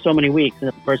going for so many weeks. And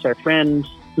of course, our friend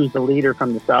who's the leader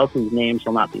from the South, whose name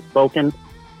shall not be spoken,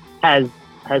 has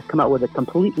come out with a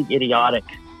completely idiotic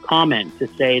comment to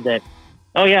say that,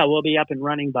 oh yeah, we'll be up and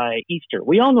running by Easter.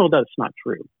 We all know that's not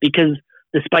true because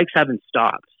the spikes haven't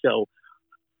stopped. So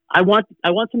I want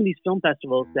some of these film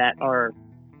festivals that are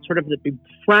sort of the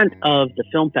front of the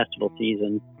film festival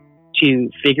season to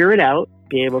figure it out,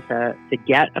 be able to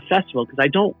get a festival, because I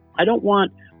don't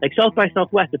want, like South by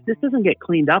Southwest, if this doesn't get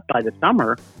cleaned up by the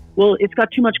summer, well, it's got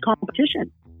too much competition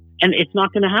and it's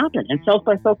not going to happen. And South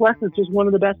by Southwest is just one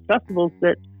of the best festivals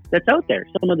that's out there.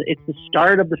 It's the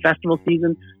start of the festival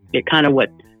season. It kind of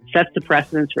what sets the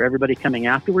precedence for everybody coming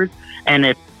afterwards. And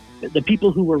if the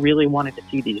people who were really wanting to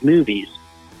see these movies,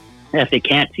 if they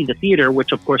can't see the theater,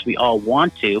 which of course we all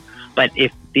want to, but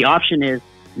if the option is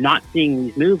not seeing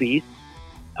these movies,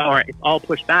 or it's all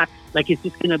pushed back, like it's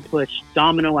just going to push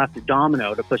domino after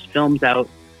domino to push films out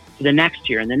to the next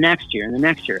year and the next year and the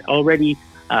next year. Already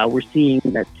we're seeing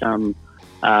that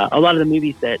a lot of the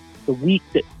movies that the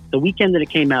weekend that it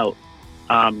came out,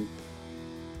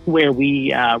 where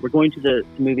we were going to the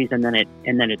movies and then it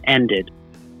ended.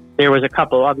 There was a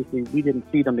couple. Obviously, we didn't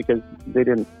see them because they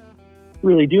didn't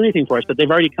really do anything for us. But they've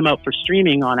already come out for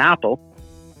streaming on Apple.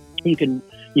 You can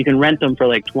rent them for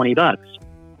like $20.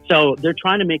 So they're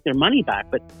trying to make their money back.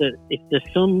 But if the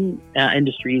film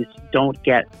industries don't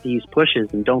get these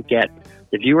pushes and don't get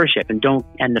the viewership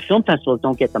and the film festivals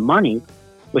don't get the money,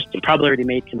 which they probably already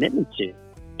made commitments to,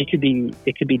 it could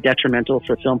be detrimental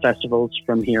for film festivals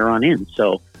from here on in.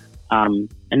 So I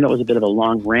know it was a bit of a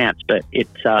long rant, but it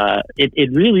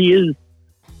really is,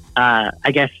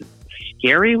 I guess,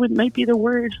 scary might be the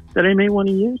word that I may want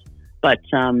to use. But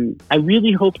I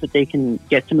really hope that they can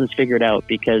get some of this figured out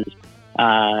because,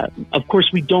 of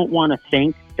course, we don't want to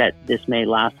think that this may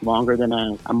last longer than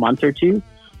a month or two.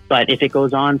 But if it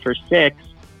goes on for 6,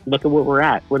 look at what we're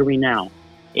at. What are we now?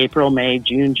 April, May,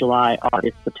 June, July,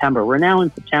 August, September. We're now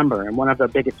in September, and one of the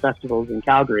biggest festivals in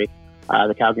Calgary,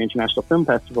 the Calgary International Film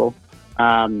Festival,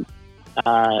 could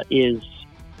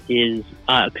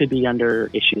be under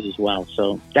issues as well.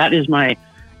 So that is my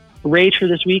rage for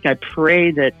this week. I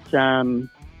pray that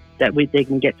they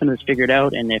can get some of this figured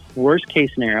out, and if worst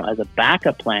case scenario, as a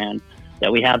backup plan,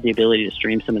 that we have the ability to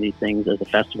stream some of these things as a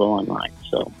festival online.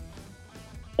 So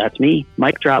that's me.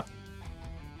 Mic drop.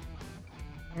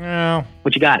 Yeah.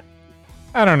 What you got?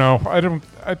 I don't know.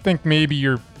 I think maybe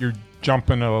you're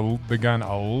jumping the gun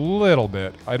a little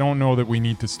bit. I don't know that we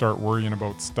need to start worrying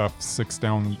about stuff 6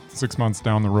 months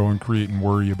down the road and create and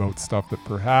worry about stuff that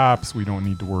perhaps we don't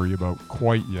need to worry about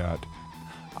quite yet.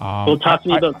 Well, talk to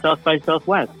me about South by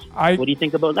Southwest. What do you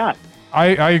think about that?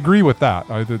 I agree with that.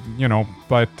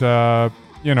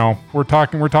 We're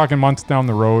talking months down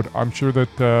the road. I'm sure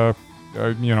that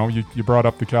you brought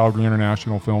up the Calgary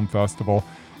International Film Festival.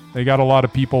 They got a lot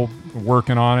of people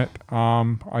working on it.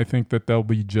 I think that they'll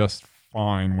be just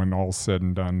fine when all's said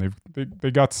and done.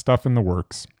 They got stuff in the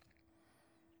works.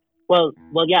 Well,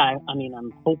 yeah. I mean,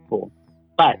 I'm hopeful,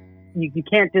 but you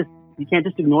can't just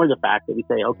ignore the fact that we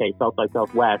say, okay, South by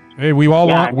Southwest. Hey, we all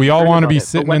want to be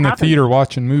sitting in the theater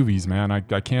watching movies, man. I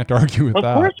can't argue with that.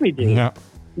 Of course we do. Yeah.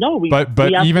 No, but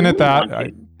even at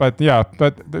that,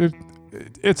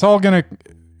 it's all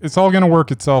gonna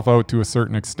work itself out to a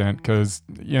certain extent because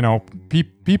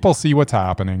people see what's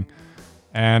happening,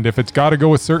 and if it's got to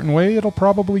go a certain way, it'll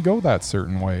probably go that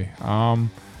certain way.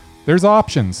 There's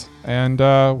options, and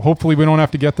hopefully we don't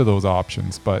have to get to those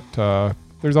options, but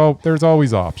there's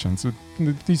always options.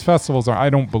 These festivals I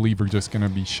don't believe are just going to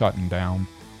be shutting down.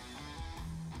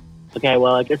 Okay,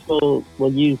 well, I guess we'll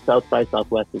use South by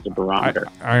Southwest as a barometer.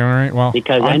 All right, well,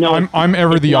 because I know I'm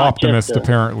ever the optimist.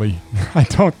 Apparently, I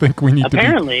don't think we need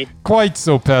to be quite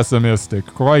so pessimistic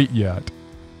quite yet.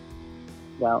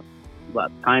 Well,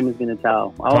 time is going to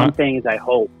tell. All I'm saying is I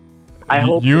hope.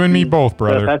 You and me both,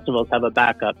 brother. The festivals have a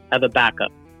backup.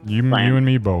 You and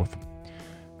me both.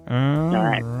 All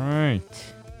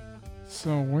right.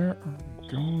 So where are we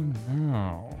going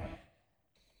now?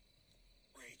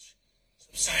 Rage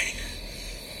subsiding.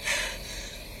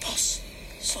 Pulse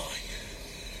slowing.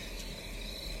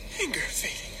 Anger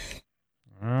fading.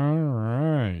 All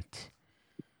right.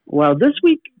 Well, this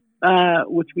week,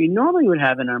 which we normally would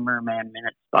have in our Merman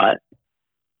Minute spot,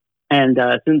 and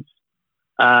since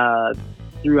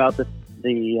throughout the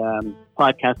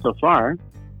podcast so far,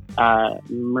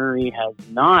 Murray has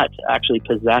not actually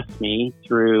possessed me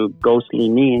through ghostly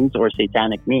means or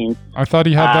satanic means. I thought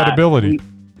he had that ability.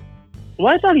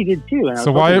 I thought he did too.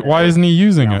 So why isn't he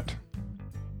using it?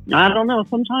 I don't know.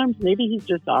 Sometimes maybe he's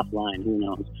just offline. Who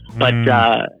knows? But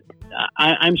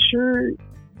I'm sure.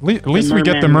 At least we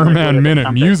get the Merman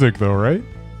Minute music, though, right?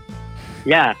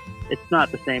 Yeah, it's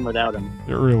not the same without him.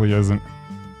 It really isn't.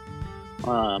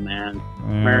 Oh man,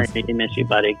 Murray, I miss you,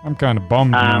 buddy. I'm kind of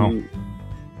bummed now.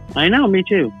 I know, me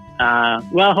too.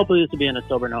 Well, hopefully this will be on a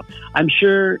sober note. I'm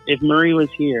sure if Murray was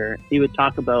here, he would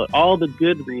talk about all the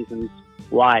good reasons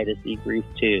why to see Grease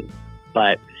 2.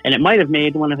 And it might have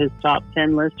made one of his top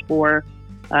 10 lists for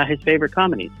his favorite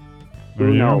comedies.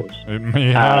 Who knows? It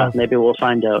may have. Maybe we'll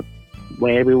find out.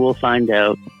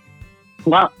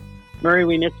 Well, Murray,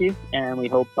 we miss you, and we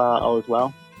hope all is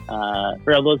well.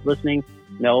 For all those listening,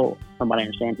 no, from what I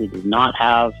understand, he does not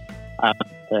have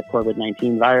the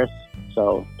COVID-19 virus.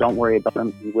 So don't worry about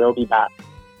him. He will be back.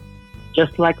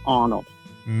 Just like Arnold.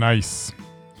 Nice.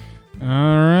 All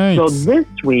right. So this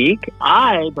week,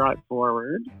 I brought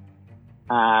forward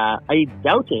a new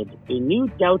Doubted.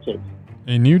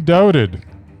 A new Doubted.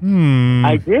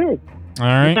 I did. All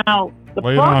right. Now, the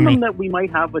problem that we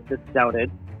might have with this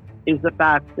Doubted is the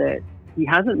fact that he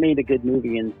hasn't made a good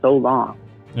movie in so long.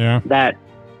 Yeah. That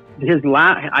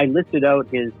I listed out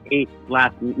his 9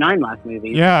 last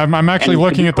movies. Yeah, I'm actually And to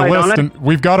looking be at the quite list, honest- and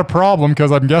we've got a problem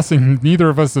because I'm guessing neither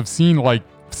of us have seen like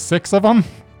 6 of them.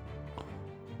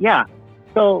 Yeah.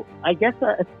 So I guess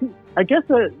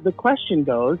the question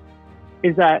goes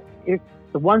is that if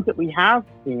the ones that we have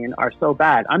seen are so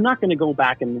bad, I'm not going to go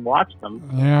back and watch them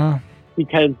Yeah,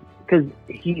 because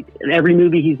every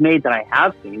movie he's made that I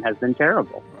have seen has been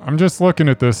terrible. I'm just looking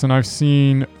at this, and I've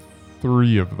seen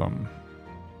 3 of them.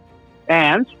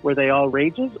 And were they all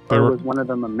rages, They or were- was one of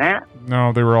them a Matt?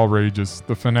 No, they were all rages.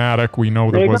 The Fanatic, we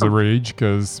know There that you was go. a rage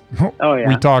because Oh yeah.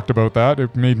 we talked about that.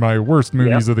 It made my worst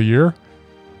movies of the year.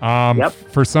 Yep.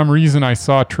 For some reason, I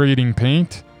saw Trading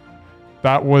Paint.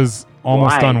 That was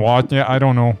almost Why? unwatchable. Yeah, I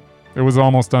don't know. It was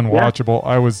almost unwatchable.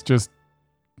 I was just,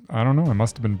 I don't know. I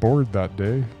must have been bored that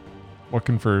day,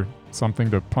 looking for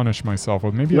something to punish myself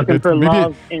with. Maybe Looking I for did.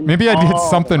 love in Maybe I did all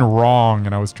something of them. wrong,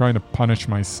 and I was trying to punish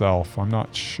myself. I'm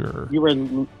not sure. You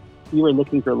were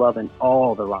looking for love in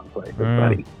all the wrong places,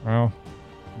 buddy. Well,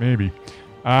 maybe.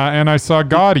 And I saw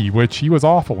Gotti, which he was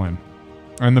awful in,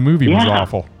 and the movie was Yeah.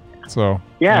 awful. So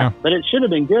Yeah, but it should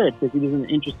have been good because he was an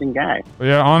interesting guy.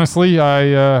 yeah. Honestly,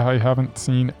 I haven't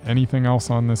seen anything else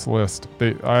on this list.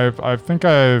 I think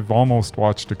I've almost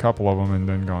watched a couple of them and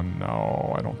then gone,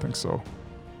 no, I don't think so.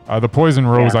 The Poison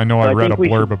Rose, Yeah, I know so I I read a think we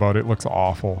blurb should- about it. It looks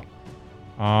awful.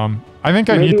 I think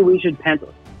I Maybe need. we should pencil.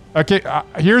 Okay,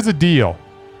 here's a deal.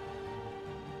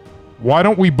 Why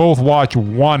don't we both watch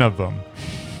one of them?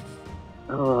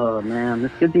 Oh man,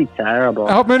 this could be terrible.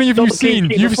 How many have So, you okay, seen?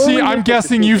 okay, You've before seen. we I'm make the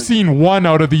guessing you've decision- seen one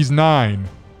out of these 9.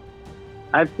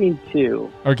 I've seen 2.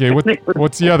 Okay,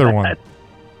 what's the other one?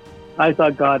 I saw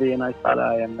Gotti and I thought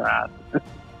I Am Wrath.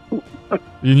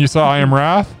 And you saw I Am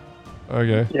Wrath?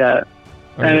 Okay. Yeah,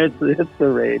 and Okay. it's the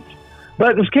rage.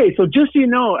 But okay, so just so you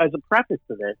know, as a preface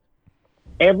to this,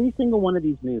 every single one of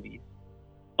these movies,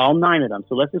 all 9 of them.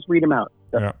 So let's just read them out: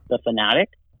 the Fanatic,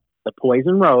 the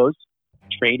Poison Rose,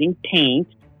 Trading Paint,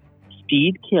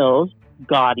 Speed Kills,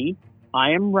 Gotti,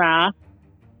 I Am Wrath,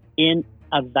 In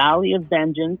a Valley of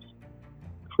Vengeance,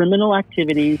 Criminal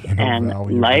Activities, In a and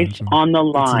Valley of Life Vengeance. on the It's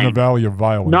in the Line. Valley of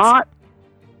Violence.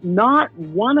 Not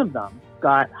one of them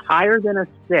got higher than a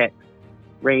 6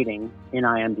 rating in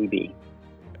IMDb.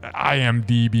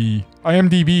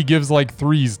 IMDb gives like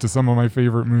 3s to some of my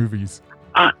favorite movies.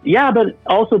 Yeah, but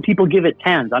also people give it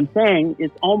 10s. I'm saying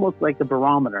it's almost like the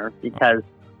barometer because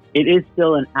it is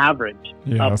still an average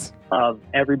Yes. of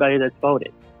everybody that's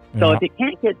voted. So Yeah. if it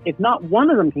can't get, if not one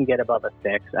of them can get above a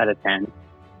 6 out of 10,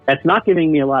 that's not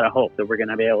giving me a lot of hope that we're going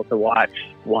to be able to watch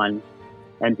one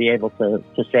and be able to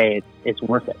say it's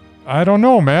worth it. I don't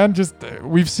know, man. Just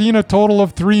we've seen a total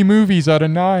of 3 movies out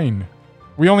of 9.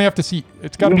 We only have to see.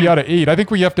 It's got to be out of 8. I think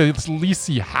we have to at least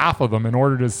see half of them in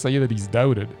order to say that he's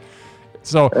doubted.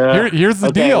 So here's the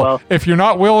okay, deal. well- If you're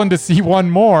not willing to see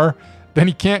one more, then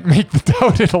he can't make the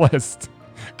doubted list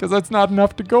because that's not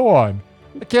enough to go on.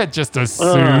 I can't just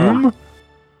assume.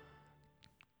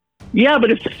 Yeah,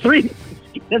 but if the 3,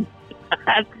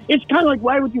 it's kind of like,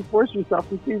 why would you force yourself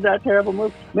to see that terrible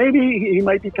movie? Maybe he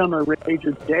might become a rage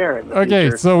or dare in the Okay,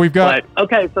 future. so we've got. But,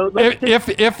 okay, so let's If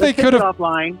they let's take could it have.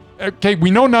 offline. Okay,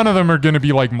 we know none of them are going to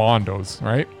be like Mondo's,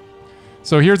 right?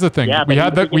 So here's the thing: Yeah, we but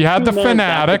had you the we get had the 2 minutes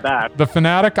Fanatic. back-to-back. The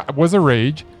Fanatic was a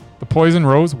rage. The Poison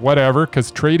Rose, whatever,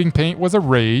 because Trading Paint was a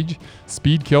rage.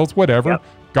 Speed Kills, whatever. Yep.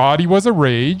 Gotti was a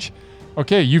rage.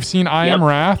 Okay, you've seen I Am Yep.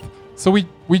 Wrath. So we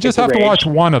just It's a have to rage. watch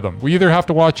one of them. We either have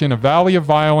to watch In a Valley of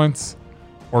Violence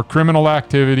or Criminal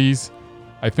Activities.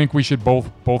 I think we should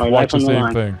both Or watch Life the on the same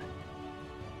Line. thing.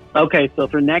 Okay, so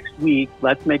for next week,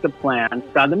 let's make a plan.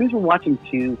 God, that means we're watching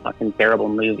 2 fucking terrible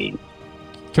movies.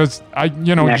 Because Next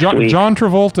week. John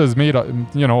Travolta has made a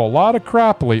lot of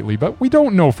crap lately, but we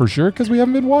don't know for sure because we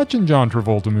haven't been watching John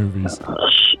Travolta movies.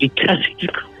 Because he's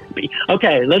creepy.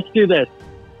 Okay, let's do this.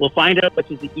 We'll find out which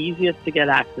is the easiest to get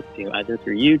access to, either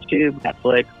through YouTube,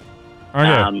 Netflix,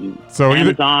 Okay, so either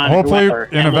Amazon, hopefully whoever.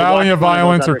 In And a we'll Valley watch of one of those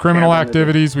Violence or other Criminal terrible movies.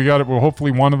 Activities, we got it. Well,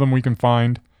 hopefully one of them we can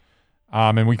find,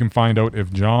 and we can find out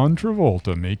if John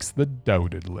Travolta makes the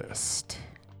doubted list.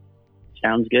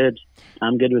 Sounds good.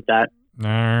 I'm good with that. All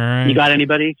right, You got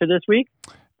anybody for this week?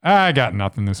 I got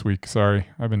nothing this week. Sorry,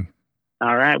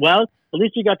 All right. Well, at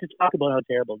least you got to talk about how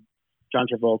terrible John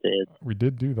Travolta is. we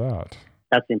did do that.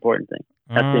 That's the important thing.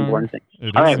 That's the important thing.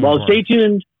 It All is right. Well, important. stay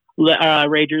tuned,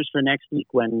 Ragers, for next week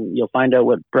when you'll find out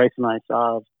what Bryce and I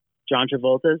saw of John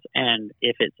Travolta's, and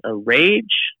if it's a rage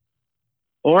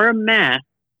or a meh,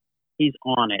 he's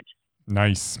on it.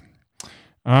 Nice.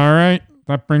 All right,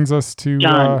 that brings us to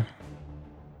John.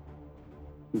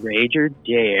 Rage or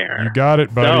dare. you got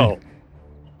it, buddy. So,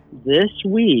 this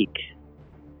week,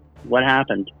 what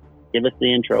happened? Give us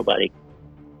the intro, buddy.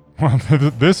 Well,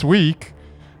 this week,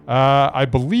 I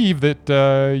believe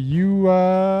that you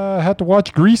had to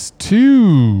watch Grease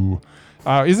 2.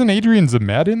 Isn't Adrian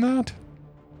Zemed in that?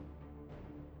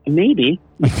 Maybe.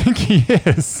 I think he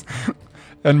is.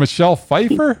 And Michelle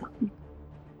Pfeiffer?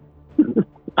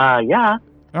 Yeah.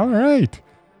 All right.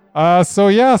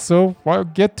 So well,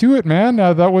 get to it, man.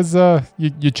 That was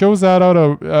you chose that out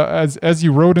of as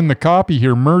you wrote in the copy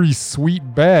here, Murray's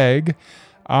Sweet Bag.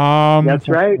 That's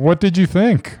right. What did you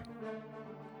think?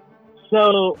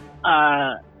 So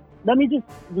let me just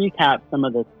recap some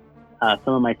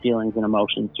of my feelings and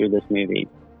emotions through this movie.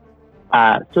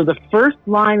 So the first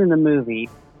line in the movie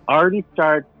already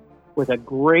starts with a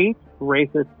great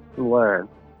racist slur.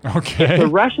 Okay. If the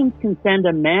Russians can send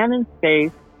a man in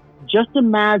space, just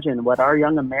imagine what our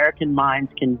young American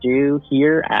minds can do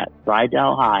here at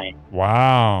Rydell High.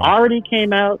 Wow. Already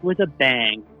came out with a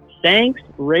bang. Thanks,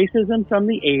 racism from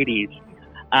the 80s.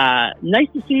 Nice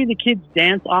to see the kids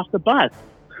dance off the bus.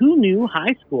 Who knew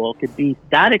high school could be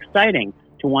that exciting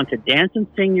to want to dance and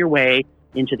sing your way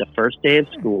into the first day of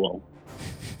school?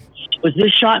 Was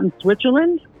this shot in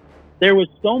Switzerland? There was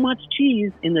so much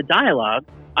cheese in the dialogue,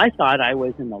 I thought I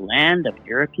was in the land of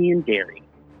European dairy.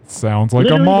 Sounds like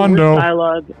Literally a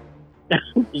Mondo.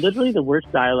 Literally the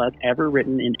worst dialogue ever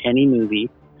written in any movie,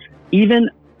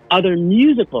 even other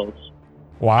musicals.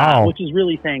 Wow. Which is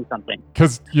really saying something.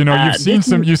 Because you've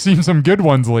seen some good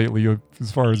ones lately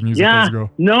as far as musicals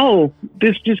go. No,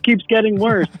 this just keeps getting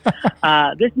worse.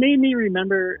 This made me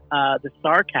remember the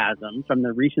sarcasm from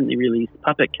the recently released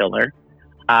Puppet Killer,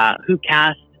 who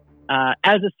cast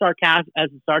as a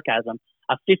sarcasm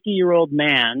a 50-year-old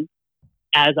man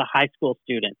as a high school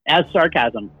student as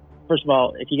sarcasm. First of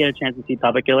all, if you get a chance to see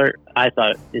Puppet Killer, I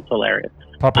thought it's hilarious.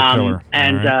 Puppet Killer,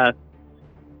 and right.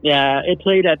 Yeah, it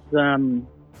played at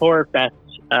Horror Fest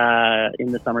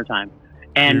in the summertime,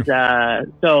 and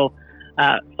so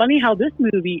funny how this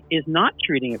movie is not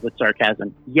treating it with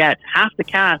sarcasm. Yet half the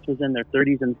cast was in their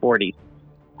 30s and 40s.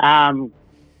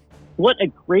 What a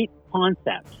great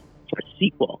concept for a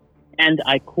sequel! And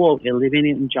I quote Olivia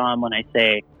Newton-John when I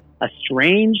say, "A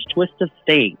strange twist of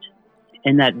fate,"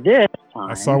 in that this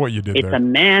time I saw what you did it's there. a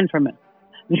man from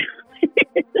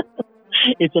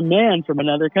it's a man from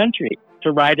another country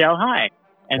to Rydell High.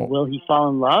 And will he fall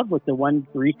in love with the one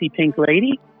greasy pink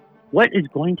lady? What is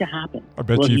going to happen? I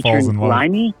bet will she he falls turn in love.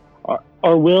 Grimy,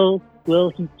 or will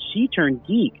she turn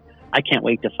geek? I can't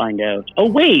wait to find out. Oh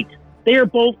wait, they are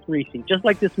both greasy, just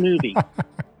like this movie.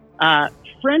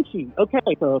 Frenchie. Okay,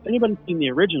 so if anybody's seen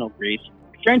the original Grease,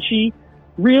 Frenchie,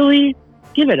 really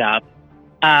give it up.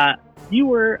 You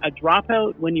were a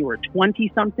dropout when you were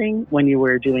 20-something, when you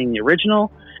were doing the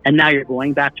original, and now you're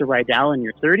going back to Rydell in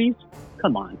your 30s?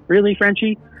 Come on. Really,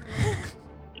 Frenchie?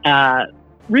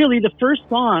 Really, the first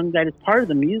song that is part of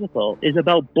the musical is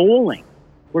about bowling.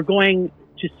 We're going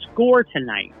to score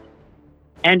tonight.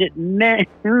 And it meant...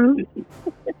 and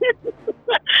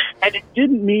it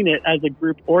didn't mean it as a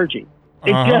group orgy.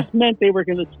 It just meant they were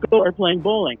going to score playing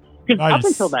bowling. Because up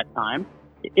until that time,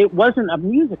 it wasn't a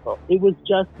musical. It was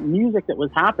just music that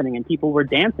was happening and people were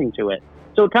dancing to it.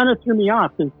 So it kind of threw me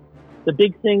off because the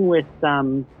big thing with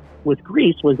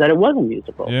Grease was that it was a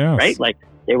musical, right? Like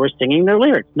they were singing their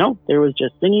lyrics. No, there was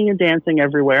just singing and dancing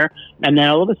everywhere. And then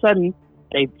all of a sudden,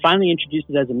 they finally introduced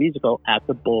it as a musical at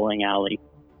the bowling alley.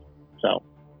 So,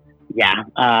 yeah,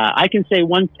 I can say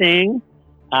one thing.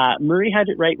 Murray had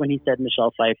it right when he said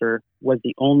Michelle Pfeiffer was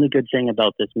the only good thing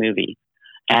about this movie.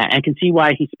 I can see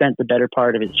why he spent the better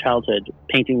part of his childhood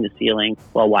painting the ceiling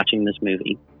while watching this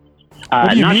movie.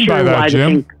 What do you mean by that,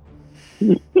 Jim?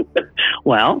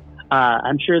 Well,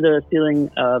 I'm sure the ceiling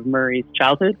of Murray's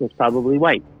childhood was probably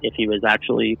white if he was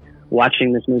actually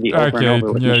watching this movie over and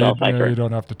over with Michelle Pfeiffer. You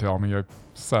don't have to tell me. I'm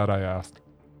sad I asked.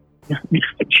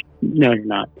 No, you're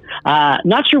not.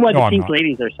 Not sure why the pink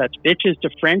ladies are such bitches to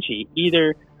Frenchie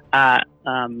either. As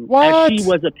she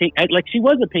was a pink, she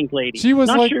was a pink lady. She was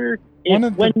not sure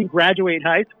if when you graduate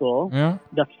high school,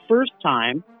 the first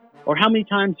time, or how many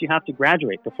times you have to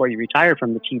graduate before you retire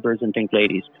from the T-Birds and Pink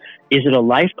Ladies. Is it a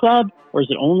life club or is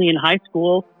it only in high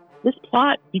school? This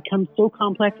plot becomes so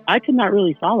complex, I could not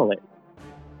really follow it.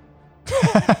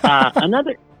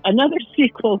 Another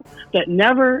sequel that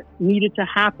never needed to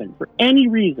happen for any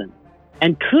reason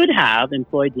and could have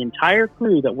employed the entire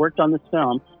crew that worked on this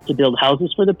film to build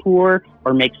houses for the poor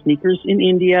or make sneakers in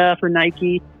India for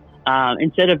Nike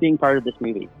instead of being part of this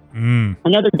movie.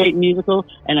 Another great musical,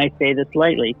 and I say this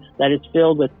lightly, that is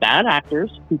filled with bad actors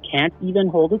who can't even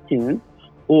hold a tune,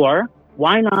 or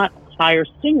why not hire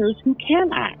singers who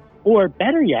can act? Or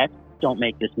better yet, don't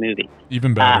make this movie.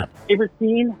 Even better. Favorite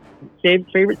scene,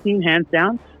 hands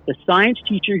down, The science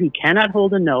teacher who cannot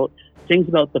hold a note sings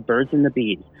about the birds and the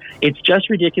bees. It's just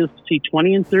ridiculous to see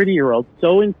 20 and 30-year-olds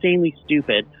so insanely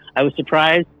stupid. I was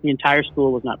surprised the entire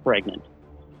school was not pregnant.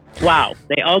 Wow,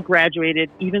 they all graduated,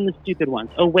 even the stupid ones.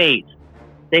 Oh, wait,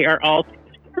 they are all...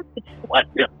 What?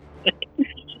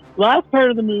 Last part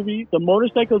of the movie, the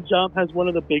motorcycle jump has one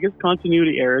of the biggest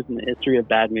continuity errors in the history of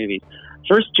bad movies.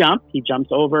 First jump, he jumps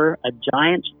over a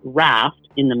giant raft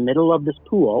in the middle of this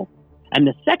pool, and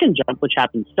the second jump, which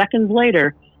happens seconds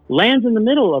later, lands in the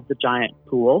middle of the giant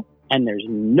pool, and there's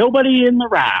nobody in the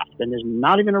raft, and there's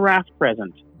not even a raft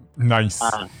present. Nice.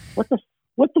 What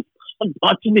the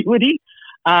continuity?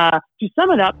 To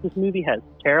sum it up, this movie has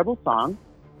terrible songs,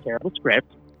 terrible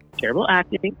script, terrible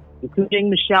acting, including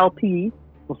Michelle P.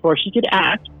 before she could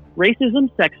act, racism,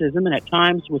 sexism, and at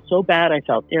times was so bad I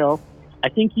felt ill. I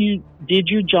think you did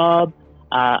your job.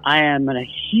 I am in a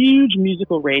huge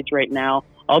musical rage right now.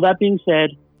 All that being said,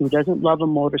 who doesn't love a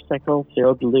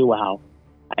motorcycle-filled luau?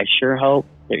 I sure hope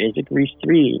there is a Grease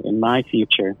 3 in my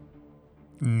future.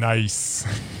 Nice.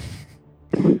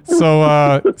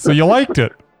 So you liked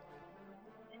it?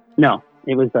 No,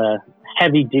 it was a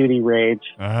heavy-duty rage.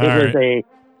 It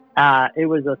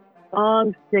was a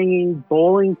song-singing,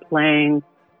 bowling-playing,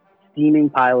 steaming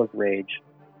pile of rage.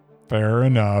 Fair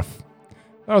enough.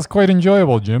 That was quite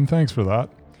enjoyable, Jim. Thanks for that.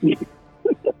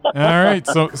 All right.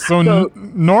 So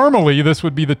normally this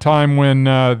would be the time when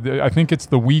I think it's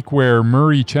the week where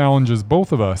Murray challenges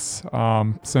both of us.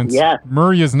 Since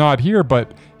Murray is not here,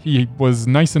 but he was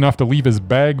nice enough to leave his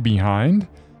bag behind.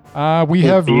 We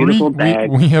have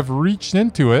reached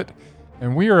into it,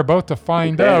 and we are about to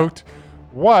find out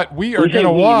what we are going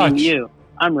to watch. You.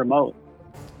 I'm remote.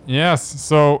 Yes.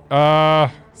 So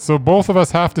both of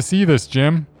us have to see this,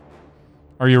 Jim.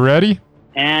 Are you ready?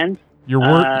 And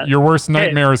your worst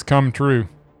nightmare has come true.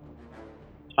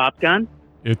 Top Gun?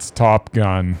 It's Top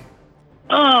Gun.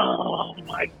 Oh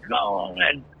my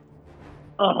god.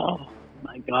 Oh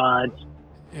my god.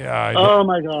 Yeah. Oh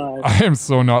my god. I am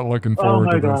so not looking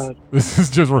forward to this. God. This is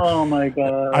just. Oh my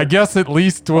god. I guess at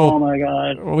least Oh my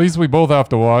god. At least we both have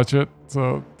to watch it.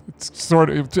 So it's sort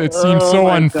of. It seems so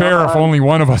unfair if only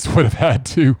one of us would have had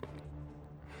to.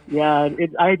 Yeah,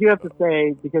 I do have to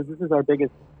say, because this is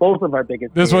both of our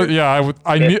biggest. This was,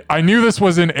 I knew this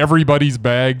was in everybody's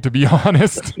bag, to be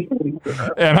honest,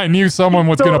 and I knew someone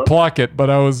was going to pluck it, but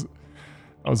I was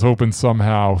hoping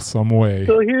somehow, some way.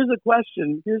 So here's a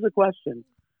question.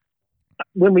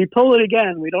 When we pull it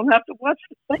again, we don't have to watch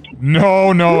the second.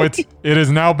 No, it has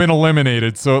now been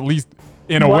eliminated. So at least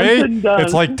in a way,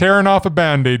 it's like tearing off a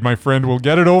Band-Aid, my friend. We'll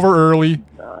get it over early.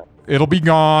 It'll be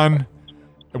gone.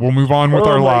 We'll move on with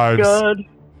our lives. Oh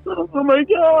my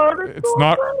god! It's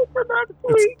not.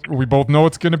 We both know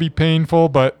it's going to be painful,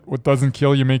 but what doesn't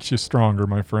kill you makes you stronger,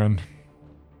 my friend.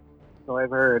 So I've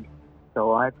heard.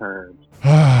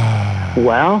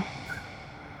 Well,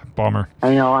 bummer.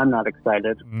 I know I'm not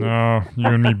excited. No, you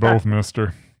and me both,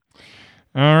 mister.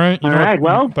 All right. All right.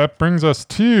 Well, that brings us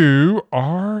to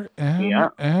RMM. Yeah.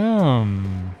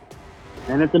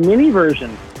 And it's a mini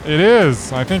version. It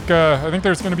is. I think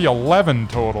there's going to be 11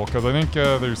 total, because I think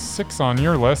there's 6 on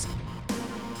your list.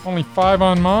 Only 5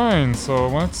 on mine, so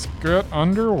let's get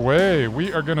underway.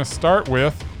 We are going to start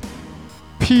with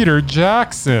Peter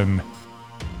Jackson.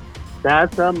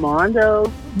 That's a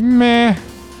Mondo. Meh.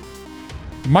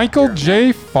 Michael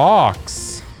J.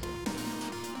 Fox.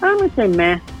 I'm going to say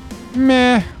meh.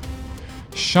 Meh.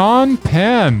 Sean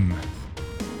Penn.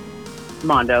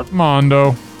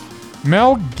 Mondo.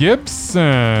 Mel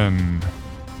Gibson.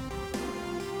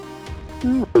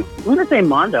 I'm going to say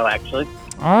Mondo, actually.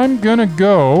 I'm going to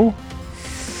go...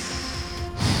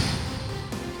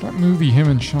 That movie, him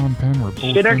and Sean Penn were both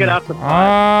Shit or get off the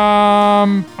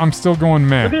pod. I'm still going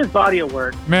meh. Look at his body of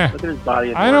work. Meh. Look at his body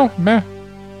of work. I know, meh.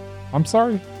 I'm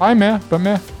sorry. I meh, but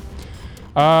meh.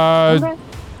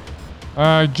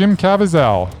 Jim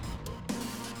Caviezel.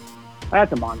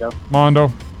 That's a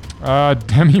Mondo.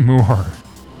 Demi Moore.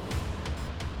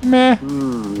 Meh.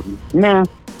 Nah.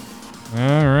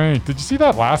 All right. Did you see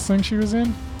that last thing she was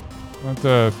in? It's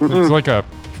like a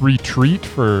retreat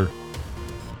for...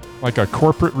 Like a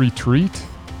corporate retreat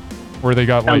where they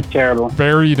got Sounds terrible.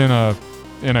 Buried in a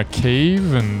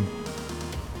cave, and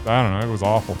I don't know, it was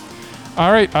awful.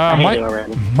 All right,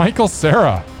 Michael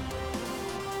Cera.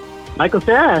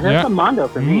 That's a Mondo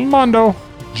for me. Mondo.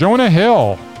 Jonah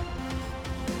Hill.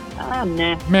 Nah.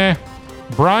 Meh.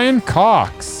 Brian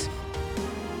Cox.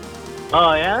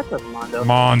 Oh yeah, that's a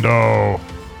Mondo.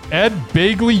 Ed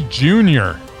Begley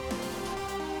Jr.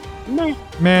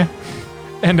 Meh.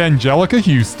 And Angelica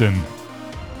Houston.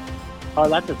 Oh,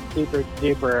 that's a super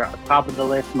duper top of the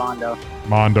list Mondo.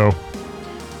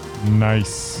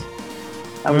 Nice.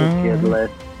 That was a good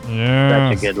list. Yeah.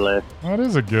 Such a good list. That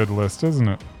is a good list, isn't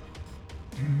it?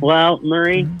 Well,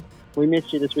 Murray, we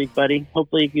missed you this week, buddy.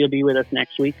 Hopefully you'll be with us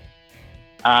next week.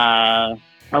 All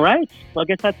right. Well, I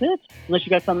guess that's it. Unless you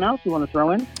got something else you want to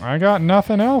throw in. I got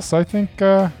nothing else. I think,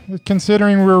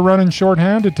 considering we were running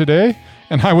shorthanded today,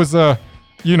 and I was,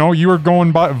 you were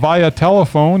going by via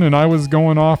telephone, and I was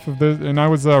going off of and I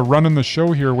was running the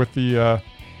show here with the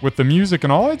music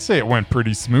and all. I'd say it went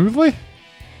pretty smoothly.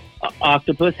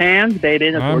 Octopus hands,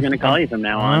 baby. That's what we're going to call you from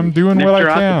now on. I'm doing Mr. what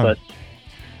I can. Octopus.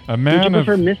 A man Would you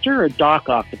prefer Mr. or Doc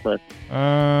Octopus?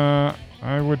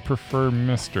 I would prefer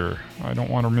Mr. I don't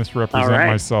want to misrepresent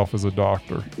myself as a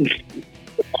doctor.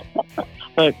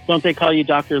 But don't they call you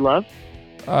Dr. Love?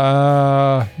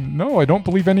 No, I don't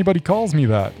believe anybody calls me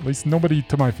that. At least nobody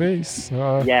to my face.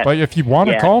 Yes. But if you want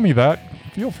to call me that,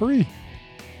 feel free.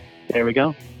 There we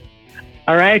go.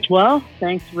 All right. Well,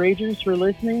 thanks, Ragers, for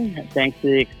listening. Thanks to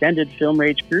the extended Film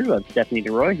Rage crew of Stephanie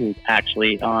DeRoy, who's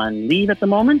actually on leave at the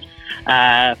moment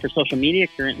for social media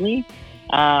currently.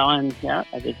 As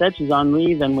I said, she's on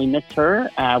leave and we miss her.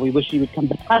 We wish she would come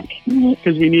back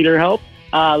because we need her help.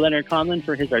 Leonard Conlon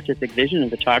for his artistic vision and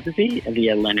photography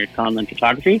via Leonard Conlon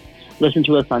Photography. Listen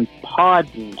to us on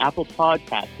Podbean, Apple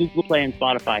Podcasts, Google Play, and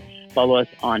Spotify. Follow us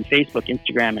on Facebook,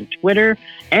 Instagram, and Twitter,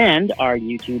 and our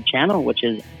YouTube channel, which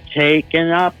is taking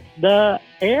up the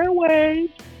airwaves.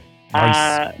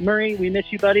 Nice. Murray, we miss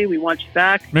you, buddy. We want you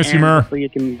back. Miss you, Murr. Hopefully you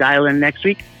can dial in next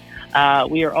week.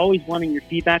 We are always wanting your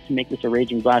feedback to make this a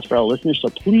raging blast for all listeners, so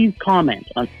please comment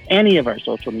on any of our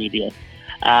social media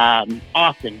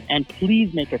often, and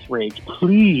please make us rage.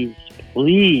 Please,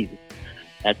 please.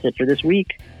 That's it for this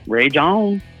week. Rage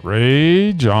on.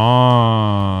 Rage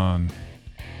on.